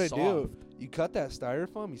all you gotta soft. do, you cut that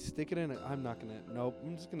styrofoam, you stick it in. I'm not gonna. Nope.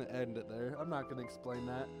 I'm just gonna end it there. I'm not gonna explain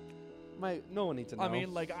that. No one needs to know. I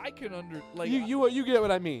mean, like I can like you get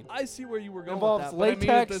what I mean. I see where you were going Involves with that. But I mean,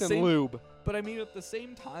 at latex the and same, lube. But I mean, at the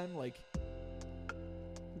same time, like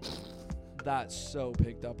that's so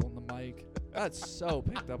picked up on the mic. That's so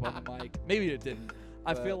picked up on the mic. Maybe it didn't.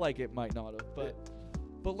 I But- feel like it might not have,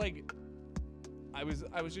 but like I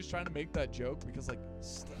was just trying to make that joke because like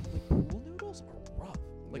pool noodles are rough.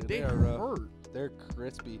 Like Dude, they are rough. hurt. They're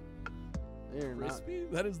crispy. They're Crispy?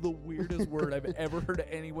 That is the weirdest word I've ever heard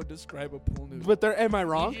anyone describe a pool noodle. not. But they're. Am I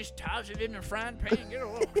wrong? You just toss it in the frying pan, get it a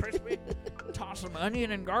little crispy. Toss some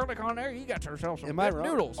onion and garlic on there. You got yourself some Am I good wrong?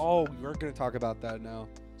 noodles. Oh, we're gonna talk about that now.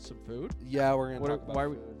 Some food? Yeah, we're gonna What are, talk about. why are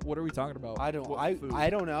we, food. what are we talking about? I don't. What I food? I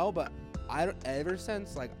don't know, but I don't. Ever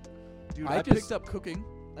since like, Dude, I I just- picked up cooking.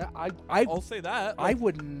 I I'll say that. I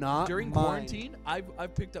would not during mind. quarantine,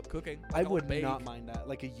 I've picked up cooking. Like, I I'll would bake. not mind that.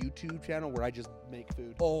 Like a YouTube channel where I just make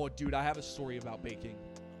food. Oh, dude, I have a story about baking.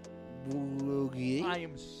 I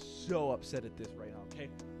am so upset at this right now. Okay,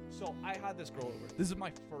 so I had this girl over. This is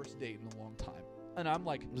my first date in a long time, and I'm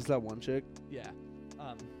like, Just that one chick. yeah,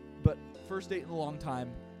 but first date in a long time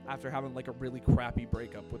after having like a really crappy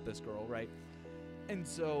breakup with this girl, right? And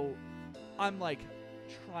so I'm like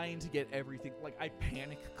trying to get everything. Like I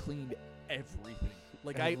panic cleaned everything.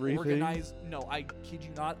 Like Everything? I organized. No, I kid you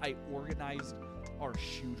not. I organized our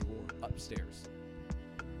shoe drawer upstairs.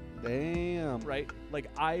 Damn. Right? Like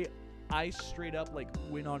I straight up like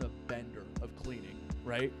went on a bender of cleaning,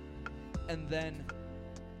 right? And then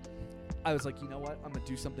I was like, you know what? I'm gonna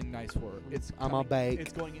do something nice for her. I'm a bake.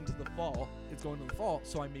 It's going into the fall. It's going to the fall.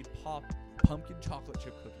 So I made pumpkin chocolate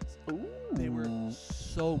chip cookies. Ooh. They were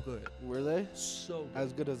so good. Were they So good.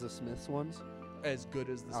 as good as the Smiths ones? As good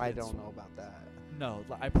as the I Smiths don't one. know about that. No,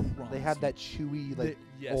 I promise. They had you. that chewy like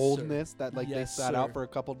Yes, sir. oldness that like Yes, they sat out sir. for a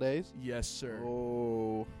couple days. Yes, sir.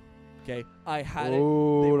 Oh. Okay, I had it.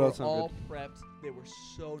 Oh, They were that sounds all prepped. They were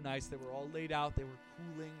so nice. They were all laid out. They were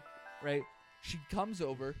cooling, right? She comes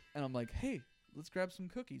over, and I'm like, hey, let's grab some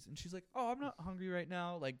cookies. And she's like, oh, I'm not hungry right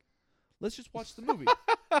now. Like, let's just watch the movie.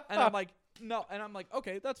 And I'm like, no. And I'm like,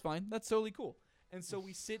 okay, that's fine. That's totally cool. And so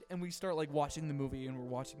we sit and we start, like, watching the movie, and we're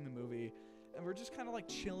watching the movie, and we're just kind of, like,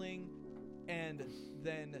 chilling. And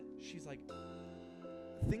then she's like,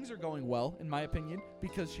 things are going well, in my opinion,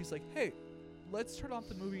 because she's like, hey, let's turn off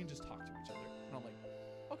the movie and just talk to each other. And I'm like,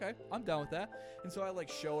 okay, I'm down with that. And so I like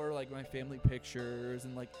show her like my family pictures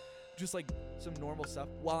and like just like some normal stuff.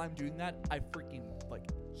 While I'm doing that, I freaking like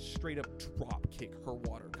straight up drop kick her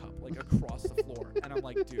water cup like across the floor. And I'm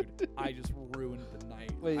like, dude, I just ruined the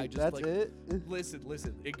night. Wait, I just, that's like, it?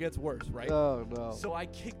 Listen, it gets worse, right? Oh no. So I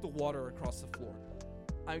kick the water across the floor.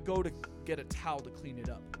 I go to get a towel to clean it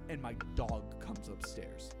up, and my dog comes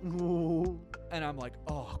upstairs. And I'm like,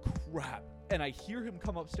 oh, crap. And I hear him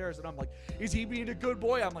come upstairs, and I'm like, is he being a good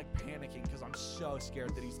boy? I'm like panicking because I'm so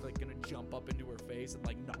scared that he's like going to jump up into her face and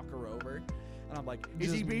like knock her over. And I'm like,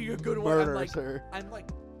 is he being a good boy? I'm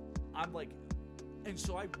like, and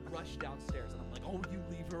so I rush downstairs, and I'm like, oh, you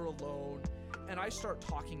leave her alone. And I start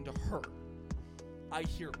talking to her. I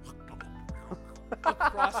hear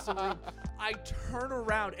across the room. I turn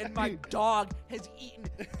around, and my dog has eaten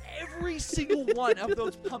every single one of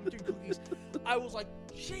those pumpkin cookies. I was like,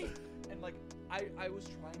 shit. And like, I was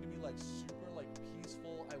trying to be like super like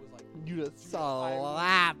peaceful. I was like, You just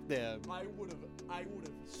slapped him. I would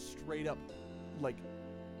have straight up like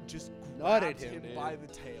just Nutted grabbed him, him dude. by the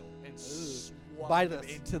tail and swung By him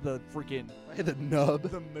into the freaking By the nub.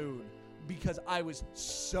 the moon because I was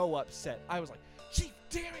so upset. I was like, Chief,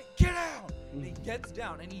 damn it, get out! And he gets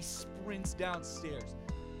down and he sprints downstairs.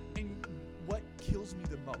 And what kills me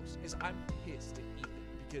the most is I'm pissed at Ethan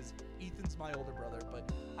because Ethan's my older brother, but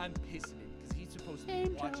I'm pissed at him because he's supposed to be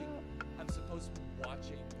watching. I'm supposed to be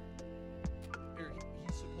watching, or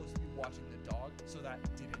he's supposed to be watching the dog, so that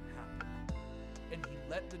didn't happen. And he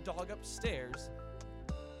let the dog upstairs,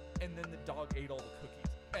 and then the dog ate all the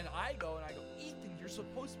cookies. And I go, Ethan, you're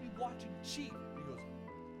supposed to be watching Chief. And he goes,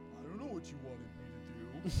 I don't know what you wanted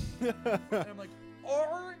me to do. And I'm like,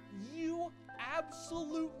 are you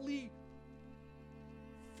absolutely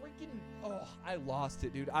freaking... Oh, I lost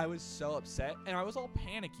it, dude. I was so upset, and I was all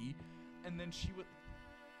panicky. And then she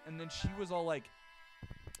was all like...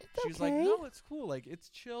 She was like, no, it's cool. Like, it's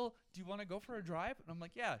chill. Do you want to go for a drive? And I'm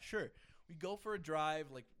like, yeah, sure. We go for a drive.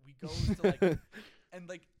 Like, we go to, like... And,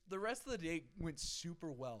 like, the rest of the day went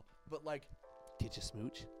super well. But, like... Did you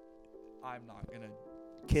smooch? I'm not going to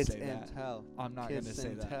Kiss say and that. tell. I'm not going to Kiss say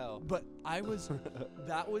and that. tell. But I was...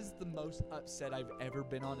 that was the most upset I've ever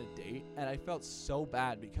been on a date. And I felt so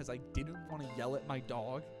bad because I didn't want to yell at my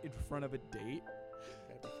dog in front of a date.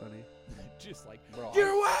 That'd be funny. Just like, Bro,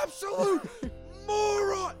 you absolute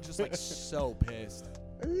moron! Just like so pissed.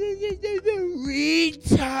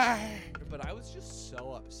 But I was just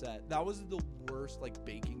so upset. That was the worst like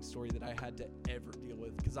baking story that I had to ever deal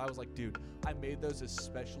with because I was like, dude, I made those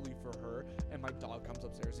especially for her, and my dog comes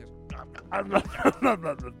upstairs and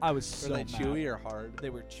goes, I was so Were they mad. chewy or hard? They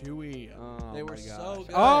were chewy. Oh They my were gosh. so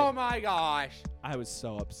good. Oh my gosh. I was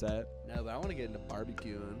so upset. No, but I want to get into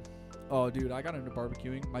barbecuing. Oh, dude, I got into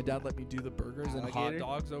barbecuing. My dad let me do the burgers and hot Alligator?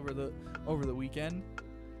 dogs over the weekend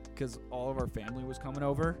because all of our family was coming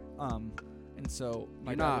over. And so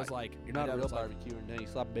my dad was like, You're my not a dad real was like- barbecuer, then you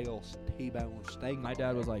slap a big old T-bone steak. My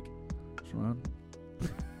dad was like, Sharon.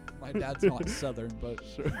 My dad's not Southern, but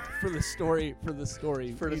for the story,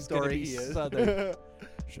 he's gonna be he is. Southern.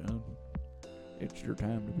 Son, it's your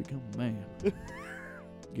time to become a man.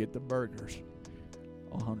 Get the burgers,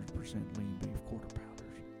 100% lean beef quarter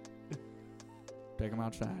pounders. Take them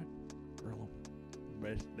outside, grill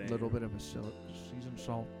them. A little bit of a seasoned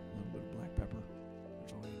salt, a little bit of black pepper.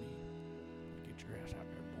 That's all you need. Get your ass out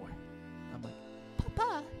there, boy. I'm like,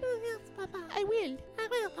 Papa, yes, Papa, I will,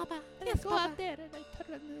 Papa. Let's go out there and I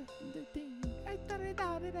turn on the thing. I turn it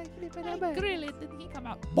on and I flip it up. I grill it and he come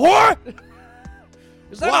out. boy,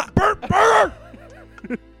 is that a burnt burger?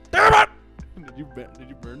 Damn it! Did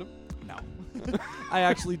you burn them? No. I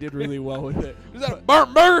actually did really well with it. Is that a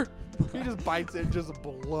burnt burger? He just bites it, just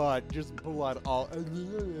blood all.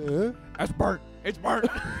 That's burnt. It's burnt.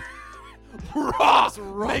 Raw!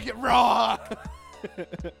 Make it raw!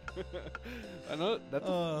 I know that's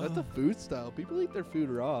a food style. People eat their food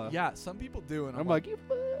raw. Yeah, some people do, and I'm like, you're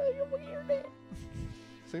weird.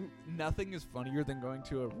 Same. nothing is funnier than going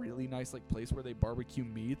to a really nice like place where they barbecue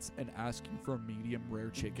meats and asking for a medium rare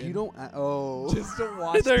chicken. You don't. Just to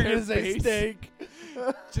watch They're their gonna say face. steak.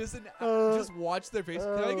 Just watch their face.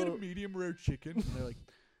 Can I get a medium rare chicken? And they're like,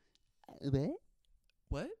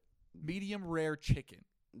 what? Medium rare chicken.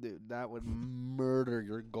 Dude, that would murder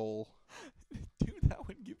your goal. Dude, that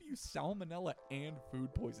would give you salmonella and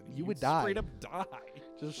food poisoning. You would You'd die. straight up die.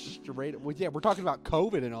 Just straight. Well, yeah, we're talking about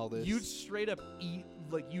COVID and all this. You'd straight up eat,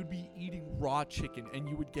 like, you'd be eating raw chicken and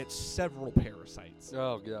you would get several parasites.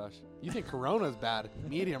 Oh gosh. You think Corona's bad?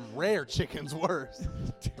 Medium rare chicken's worse.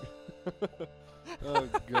 Oh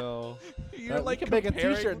god. You're we like can make a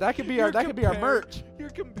comparing- T-shirt. That could be you're our comparing- merch. You're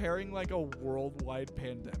comparing like a worldwide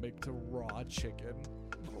pandemic to raw chicken.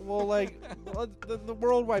 Well, like the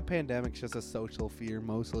worldwide pandemic's just a social fear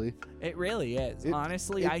mostly. It really is.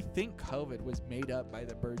 Honestly, it- I think COVID was made up by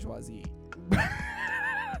the bourgeoisie.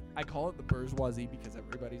 I call it the bourgeoisie because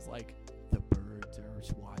everybody's like, the birds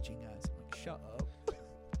are watching us. I'm like, shut up.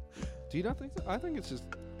 Do you not think so? I think it's just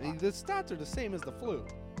The stats are the same as the flu,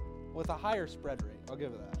 with a higher spread rate. I'll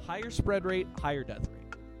give it that. Higher spread rate, higher death rate.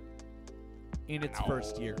 In its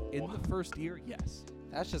first year. In the first year, yes.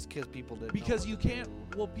 That's just because people didn't. Because know you what to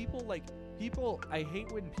can't. do. Well, people. I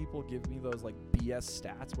hate when people give me those like BS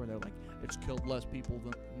stats where they're like, "It's killed less people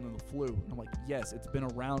than the flu." And I'm like, "Yes, it's been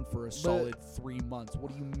around for a solid 3 months."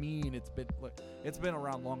 What do you mean it's been? Like, it's been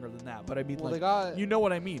around longer than that. But I mean, Well, like, they got. you know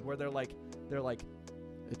what I mean? Where they're like,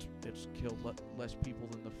 it's killed less people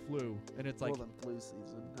than the flu, and it's like, well, then flu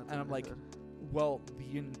season. That's and what I'm they like, said. well,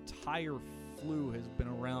 the entire flu has been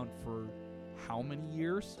around for how many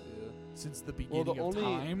years? Since the beginning the of only-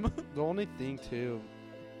 time. The only thing too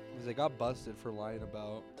is they got busted for lying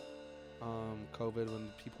about COVID. When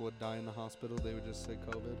people would die in the hospital, they would just say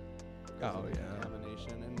COVID. because Oh, of yeah.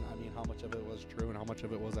 contamination. And I mean, how much of it was true and how much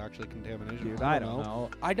of it was actually contamination? Dude, I don't know.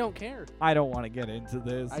 I don't care. I don't want to get into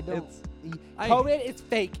this. I don't. I- COVID, it's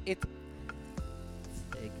fake. It's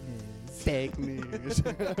Fake news. fake news.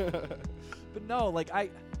 But no, like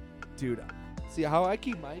dude, See how I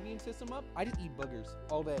keep my immune system up? I just eat boogers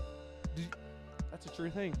all day. That's a true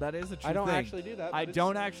thing. that is a true I don't thing. actually do that. I but it's-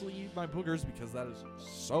 don't actually eat my boogers because that is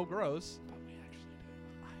so gross. But we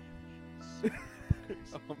actually do.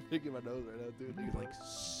 I'm picking my nose right now, dude. You like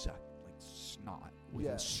suck like snot with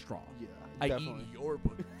Yeah. a straw. Yeah, I definitely. eat your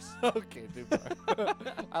boogers. Okay, dude.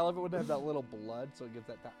 I love it when they have that little blood, so it gives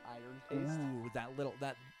that iron taste. Ooh,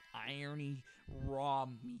 that irony raw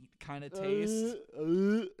meat kind of taste.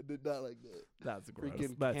 Did not like that. That's gross.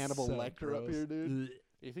 Freaking That's Hannibal so Lecter up gross. here, dude. Ugh.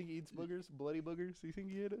 You think he eats boogers? Bloody boogers? You think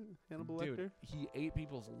he ate it? Hannibal Dude, Lecter? he ate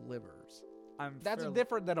people's livers. That's fairly-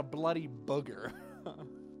 different than a bloody booger.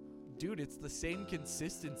 Dude, it's the same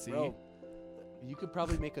consistency. Bro, you could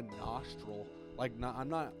probably make a nostril. Like,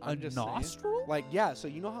 I'm a just saying. nostril? Like, yeah, so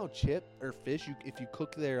you know how chip or fish, if you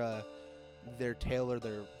cook their tail or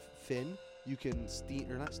their fin, you can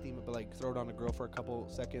steam, or not steam it, but like throw it on a grill for a couple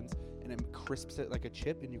seconds and it crisps it like a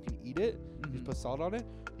chip and you can eat it. You just Mhm. put salt on it.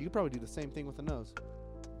 You could probably do the same thing with the nose.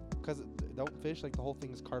 Because don't fish, like the whole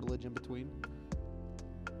thing is cartilage in between.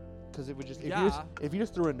 Because it would just, Yeah. if you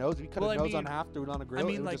just threw a nose, if you cut Well, a I nose on mean- half, threw it on a grill, I it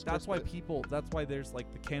mean, would like just that's crisp why it. that's why there's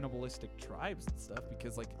like the cannibalistic tribes and stuff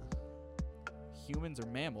because like humans are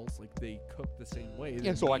mammals, like they cook the same way. Yeah,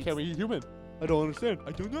 Their so why meats- can't we eat human? I don't understand.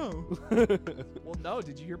 I don't know. Well, no.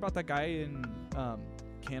 Did you hear about that guy in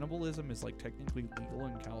cannibalism is like technically legal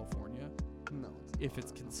in California No. if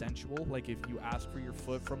it's consensual. Like if you ask for your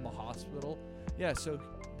foot from the hospital. Yeah. So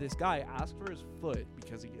this guy asked for his foot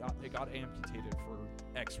because it got amputated for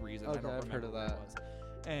X reason. I Okay, don't I've remember heard of what that. it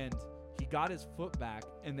was. And he got his foot back,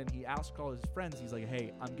 and then he asked all his friends. He's like,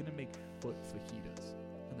 "Hey, I'm gonna make foot fajitas,"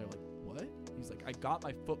 and they're like, "What?" He's like, "I got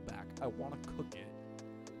my foot back. I want to cook it.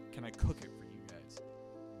 Can I cook it for you guys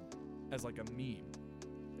as like a meme?"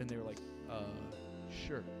 And they were like,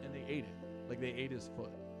 "Sure." And they ate it. Like they ate his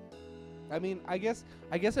foot. I mean, I guess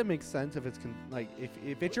it makes sense if it's like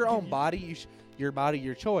if it's your own body, your body,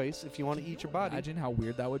 your choice. If you want to eat your body, Imagine how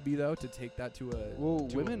weird that would be, though, to take that to a well,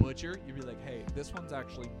 to women a butcher. You'd be like, "Hey, this one's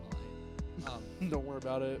actually mine. don't worry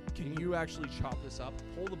about it. Can you actually chop this up?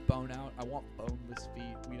 Pull the bone out. I want boneless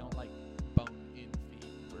feet. We don't like bone-in feet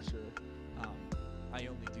for sure. I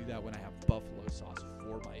only do that when I have buffalo sauce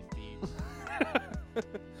for my feet."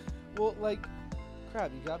 Well, like,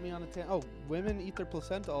 crap, you got me on a tangent. Oh, women eat their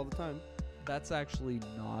placenta all the time. That's actually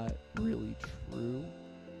not really true.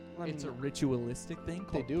 I It's a mean, ritualistic thing They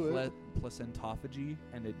called do it. placentophagy,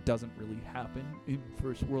 and it doesn't really happen in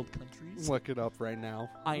first world countries. look it up right now.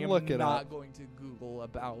 I am look it not up. going to Google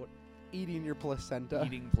about Eating your placenta.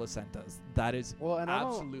 eating placentas. That is Well, and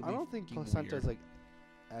absolutely I don't think fucking placenta is weird.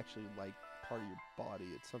 like actually like part of your body.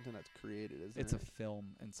 It's something that's created, isn't it's a it? film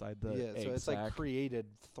inside the yeah, egg so it's sac, like created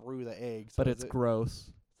through the egg. So but is it's it-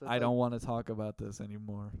 gross. so it's I like- don't want to talk about this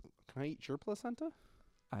anymore. Can I eat your placenta?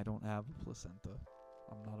 I don't have a placenta.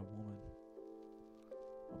 I'm not a woman.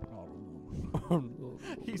 I'm not a woman.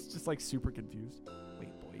 He's just like super confused. Wait,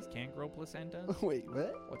 boys can't grow placentas? Wait,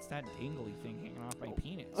 what? What's that dangly thing hanging off my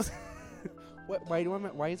penis? What?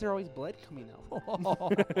 Why is there always blood coming out?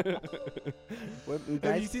 What, you Have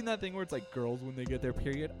guys? you seen that thing where it's like girls when they get their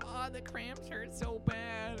period? Oh, the cramps hurt so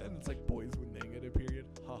bad. And it's like boys when they get a period.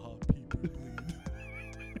 Haha, people bleed.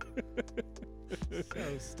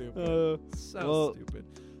 So stupid. So well, stupid.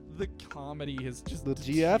 The comedy has just the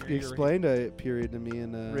GF deteriorated. explained a period to me,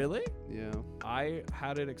 and Really? yeah. I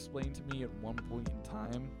had it explained to me at one point in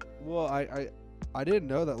time. Well, I didn't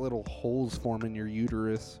know that little holes form in your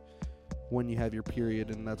uterus when you have your period,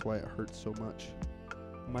 and that's why it hurts so much.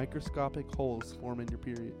 Microscopic holes form in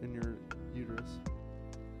your uterus.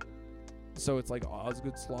 So it's like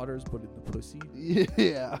Osgood Slaughters, but in the pussy.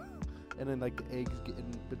 Yeah, and then like the eggs get in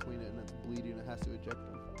between it and it's bleeding. It has to eject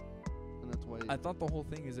them, and that's why. I thought the whole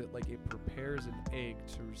thing is that like it prepares an egg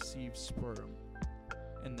to receive sperm,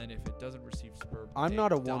 and then if it doesn't receive sperm, the I'm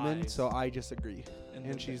not egg a woman, dies, so I disagree. and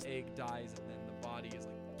and then she's- the egg dies, and then the body is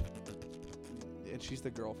like. And she's the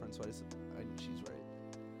girlfriend, so she's right.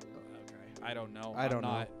 Okay, I don't know. I don't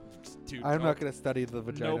know. Dude, I'm not gonna study the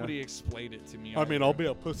vagina. Nobody explained it to me. I mean, I'll be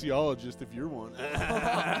a pussyologist if you're one.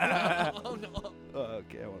 Oh no.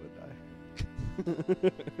 Okay, I want to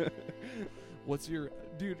die. What's your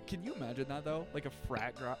dude? Can you imagine that though? Like a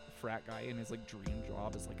frat guy, and his like dream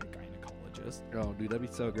job is like a gynecologist. Oh, dude, that'd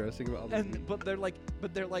be so gross. Think about all And but they're like,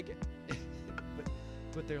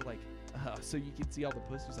 so you can see all the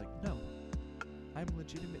pussies like, no, I'm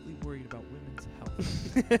legitimately worried about women's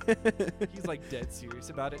health. He's like dead serious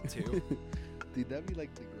about it too. Dude, that'd be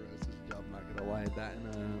like the grossest job. I'm not gonna lie. That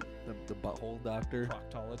and the butthole doctor.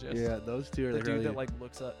 Proctologist. Yeah, those two are The the dude really. that like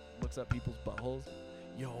looks up people's buttholes.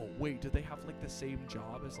 Yo, wait, do they have like the same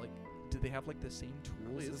job as like? Do they have like the same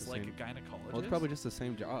tools it's as the like same. a gynecologist? well, it's probably just the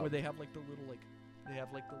same job. Where they have like the little like, they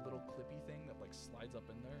have like the little clippy thing that like slides up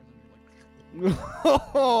in there, and then you're like,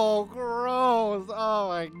 Oh, gross! Oh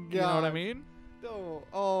my god. you know what I mean? No.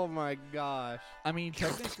 Oh my gosh. I mean,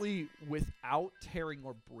 technically, without tearing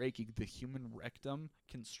or breaking, the human rectum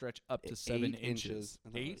can stretch up to 7 inches. I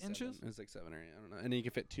thought it 8 was 7. inches? It was like 7 or 8. I don't know. And then you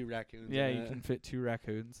can fit 2 raccoons. Yeah, in you it. can fit 2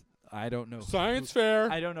 raccoons. I don't know. Science fair.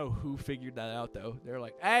 I don't know who figured that out though. They're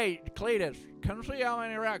like, "Hey, Cletus, come see how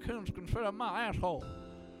many raccoons can fit in my asshole.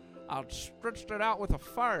 I stretched it out with a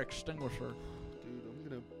fire extinguisher."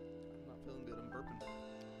 Dude, I'm not feeling good. I'm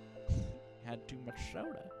burping. Had too much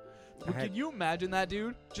soda. I But had- can you imagine that,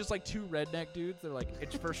 dude? Just like 2 redneck dudes. They're like,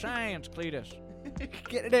 "It's for science, Cletus.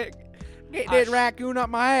 Get that I s- raccoon up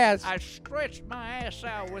my ass. I stretched my ass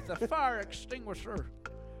out with a fire extinguisher.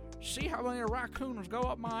 See how many raccoons go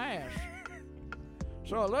up my ass.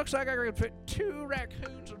 So it looks like I could fit 2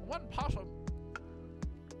 raccoons and 1 possum."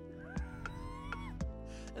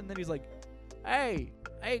 And then he's like, hey,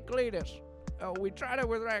 Cletus, we tried it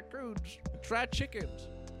with raccoons. Try chickens.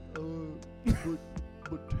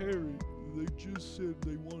 But Terry, they just said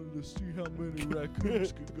they wanted to see how many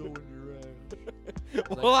raccoons could go in your ass.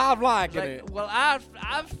 Well, I'm liking Like, it. well, I've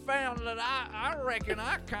found that I reckon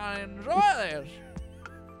I kind of enjoy this.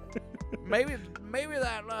 Maybe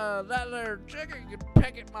that there chicken could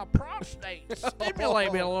peck at my prostate,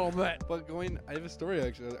 stimulate me a little bit. But I have a story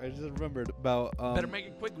actually. I just remembered about. Better make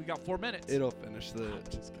it quick. We got 4 minutes. It'll finish the.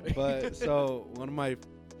 Just kidding. But so one of my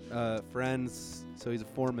friends, so he's a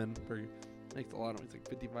foreman. Makes a lot of. He's like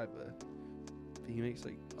 55. He makes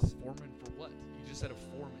like A foreman for what? You just said a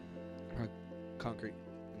foreman. concrete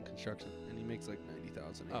and construction, and he makes like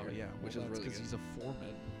 90,000 a Oh year, yeah, which well, is that's really good. he's a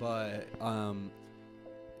foreman. But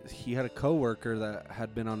he had a coworker that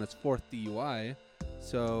had been on his 4th DUI,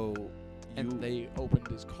 so And they opened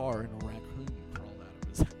his car and a raccoon crawled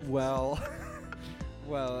out of his. well,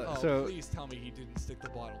 Oh, so please tell me he didn't stick the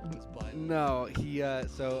bottle in his butt. no, he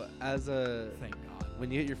so as a Thank God.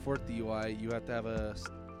 when you hit your 4th DUI, you have to have a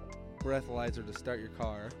breathalyzer to start your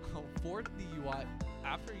car. Oh, 4th DUI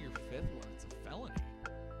after your 5th one, it's a felony.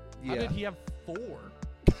 Yeah, How did he have 4?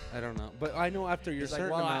 I don't know, but I know after your He's like,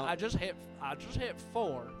 certain well, amount. I just hit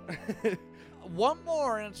 4. One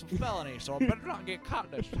more and it's a felony, so I better not get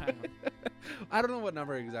caught this time. I don't know what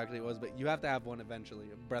number exactly it was, but you have to have one eventually,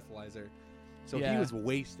 a breathalyzer. So he Yeah.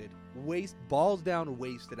 was balls down,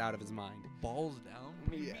 wasted out of his mind. Balls down?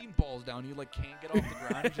 What do you Yeah. mean balls down? You like can't get off the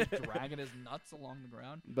ground. He's just dragging his nuts along the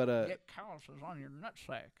ground. But Get calluses on your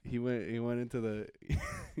nutsack. he went into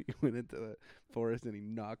the forest and he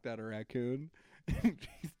knocked out a raccoon.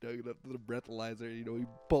 He stuck it up to the breathalyzer. You know, he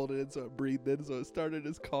pulled it in so it breathed in, so it started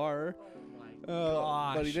his car.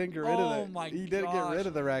 But he didn't get rid of it. He didn't get rid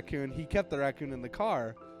of the raccoon. He kept the raccoon in the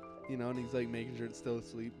car, you know, and he's like making sure it's still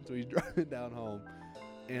asleep. So he's driving down home,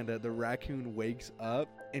 and the raccoon wakes up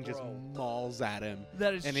and just Bro. mauls at him,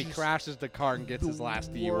 That is and he just- crashes the car and gets the his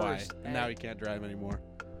last DUI, worst. and now he can't drive anymore.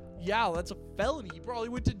 Yeah, that's a felony. He probably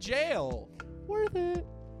went to jail. Worth it.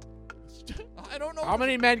 I don't know. How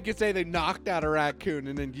many men can say they knocked out a raccoon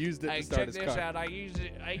and then used it Hey, to start check his this car? out. I used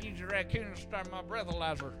a raccoon to start my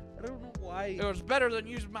breathalyzer. I don't know why. It was better than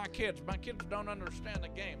using my kids. My kids don't understand the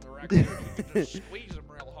game. The raccoon, you can just squeeze them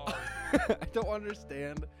real hard. I don't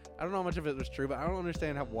understand. I don't know how much of it was true, but I don't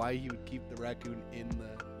understand why he would keep the raccoon in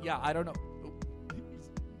the. Yeah, I don't know.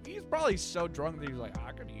 He's probably so drunk that he's like,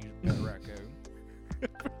 I could use a raccoon.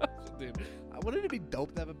 Dude, wouldn't it be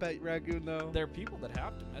dope to have a pet raccoon though? There are people that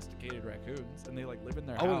have domesticated raccoons, and they like live in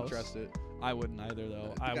their I house. wouldn't trust it. I wouldn't either,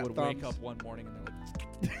 though. They I got would wake thumbs. up one morning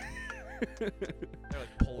and they're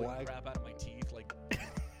like pulling Why? crap out of my teeth, like.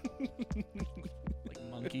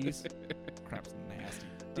 Like monkeys. Crap's nasty.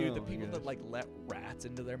 Dude, Oh the my people that gosh. like let rats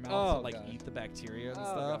into their mouths Oh, and like gosh. eat the bacteria and Oh,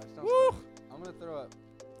 stuff. gosh, don't Woo! start. I'm gonna throw up.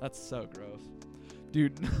 That's so gross.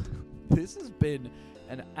 Dude, this has been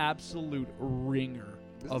an absolute ringer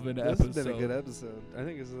of an episode. This has been a good episode. I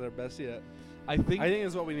think this is our best yet. I think I think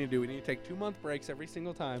this is what we need to do. We need to take 2-month breaks every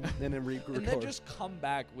single time, and then re-record. and then just come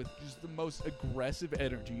back with just the most aggressive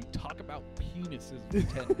energy, talk about penises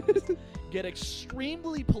for 10 minutes, get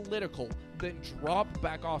extremely political, then drop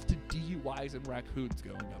back off to DUIs and raccoons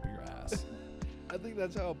going up your ass. I think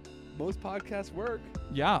that's how most podcasts work.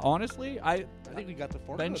 Yeah, honestly, I think we got the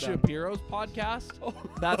formula Ben down. Shapiro's podcast,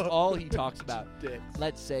 that's all he talks about. Dicks.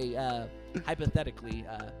 Let's say, hypothetically,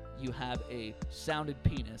 you have a sounded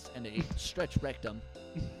penis and a stretched rectum,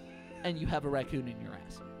 and you have a raccoon in your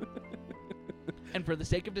ass. And for the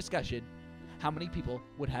sake of discussion, how many people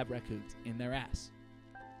would have raccoons in their ass?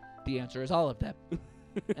 The answer is all of them.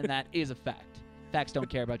 And that is a fact. Facts don't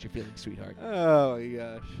care about your feelings, sweetheart. Oh my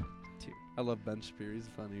gosh. I love Ben Shapiro. He's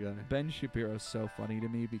a funny guy. Ben Shapiro's so funny to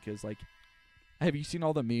me because, like, have you seen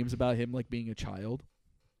all the memes about him, like, being a child?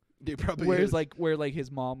 He probably Where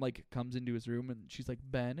his mom like comes into his room and she's like,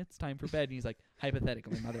 Ben, it's time for bed. And he's like,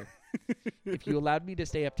 hypothetically, mother, if you allowed me to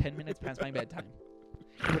stay up 10 minutes past my bedtime,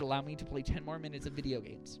 it would allow me to play 10 more minutes of video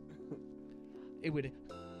games. It would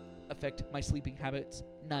affect my sleeping habits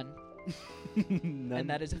none. And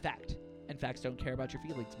that is a fact. And facts don't care about your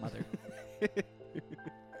feelings, mother.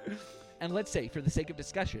 And let's say, for the sake of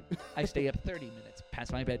discussion, I stay up 30 minutes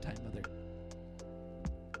past my bedtime, mother.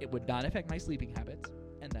 It would not affect my sleeping habits.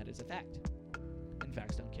 And that is a fact. And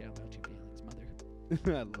facts don't care about your feelings,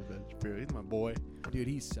 mother. I love Ben Shapiro. He's my boy. Dude,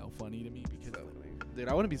 he's so funny to me because Dude,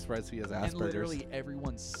 I wouldn't be surprised if he has Asperger's. and literally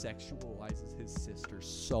everyone sexualizes his sister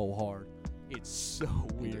so hard. It's so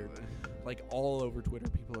weird. Like all over Twitter,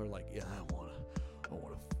 people are like, "Yeah, I wanna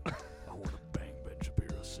bang Ben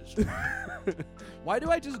Shapiro's sister." Why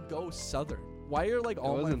do I just go Southern? Why are like It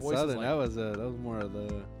all my wasn't voices Southern. like That was more of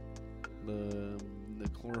the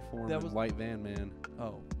chloroform That and was- white van man.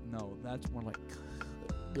 Oh no, that's more like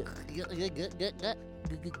Get in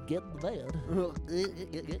the bed.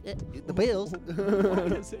 Get the pills.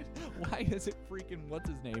 why is it freaking what's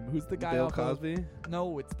his name? Who's the guy Bill off Cosby. of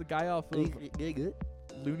No, it's the guy off of Good.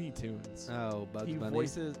 Looney Tunes. Oh, Bugs he Bunny.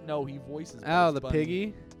 voices he voices Oh, Bugs the Bunny.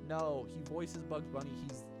 piggy. No, he voices Bugs Bunny.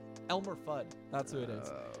 He's Elmer Fudd. That's who it is.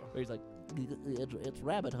 Where he's like, It's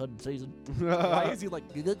rabbit hunting season. why is he like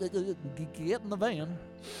Get in the van.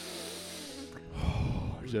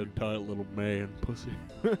 He's a tight little man, pussy.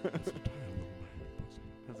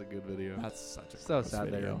 That's a good video. That's such a So gross sad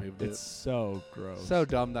they video. removed it. It's so gross. So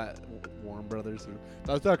dumb that Warren Brothers.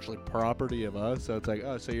 That's actually property of us. So it's like,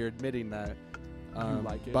 oh, so you're admitting that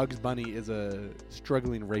like it? Bugs Bunny is a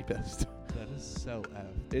struggling rapist. that is so F.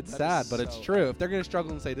 It's That sad, is but it's so true. F. If they're gonna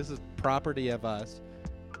struggle and say this is property of us,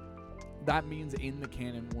 That means in the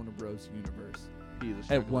canon Warner Bros. Universe, he's a at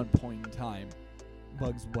struggling. one point in time,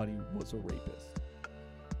 Bugs Bunny was a rapist.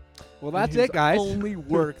 Well, And that's his it, guys. only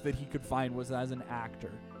work that he could find was as an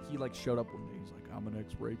actor. He like showed up one day. He's like, "I'm an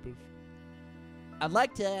ex-rapist." I'd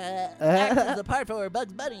like to act as a part for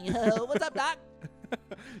Bugs Bunny. What's up, Doc?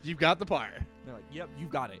 You've got the part. They're like, "Yep, you've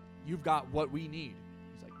got it. You've got what we need."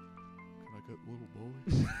 He's like, "Can I get little boy?"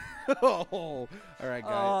 Oh, all right,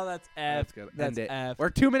 guys. Oh, that's F. That's good. That's End it. F. We're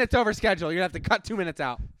 2 minutes over schedule. You're gonna have to cut 2 minutes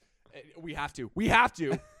out. We have to. We have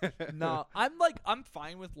to. No, I'm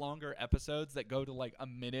fine with longer episodes that go to like a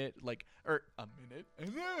minute, or a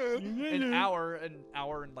minute, an hour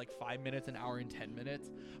and like 5 minutes, an hour and 10 minutes.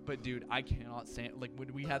 But dude, I cannot stand like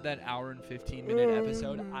when we had that hour and 15-minute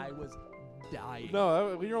episode, I was dying.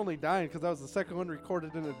 No, you're only dying because that was the second one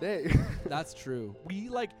recorded in a day. That's true. We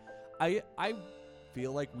like, I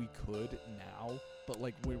feel like we could now, but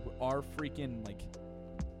like when our freaking like,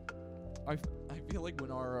 I feel like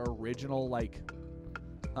when our original like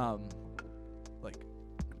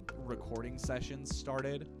recording sessions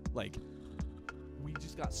started, like we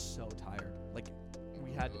just got so tired. Like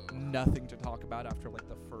we had nothing to talk about after like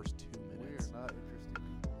the first 2 minutes. We're not interesting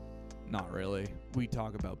people. Not really. We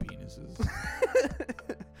talk about penises.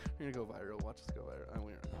 You're gonna go viral. Watch us go viral.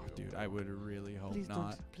 We're not gonna go Dude, viral. I would really hope Please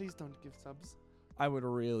not. Please don't give subs. I would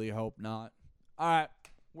really hope not. All right,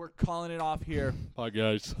 we're calling it off here. Bye,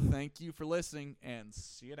 guys. Thank you for listening, and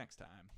see you next time.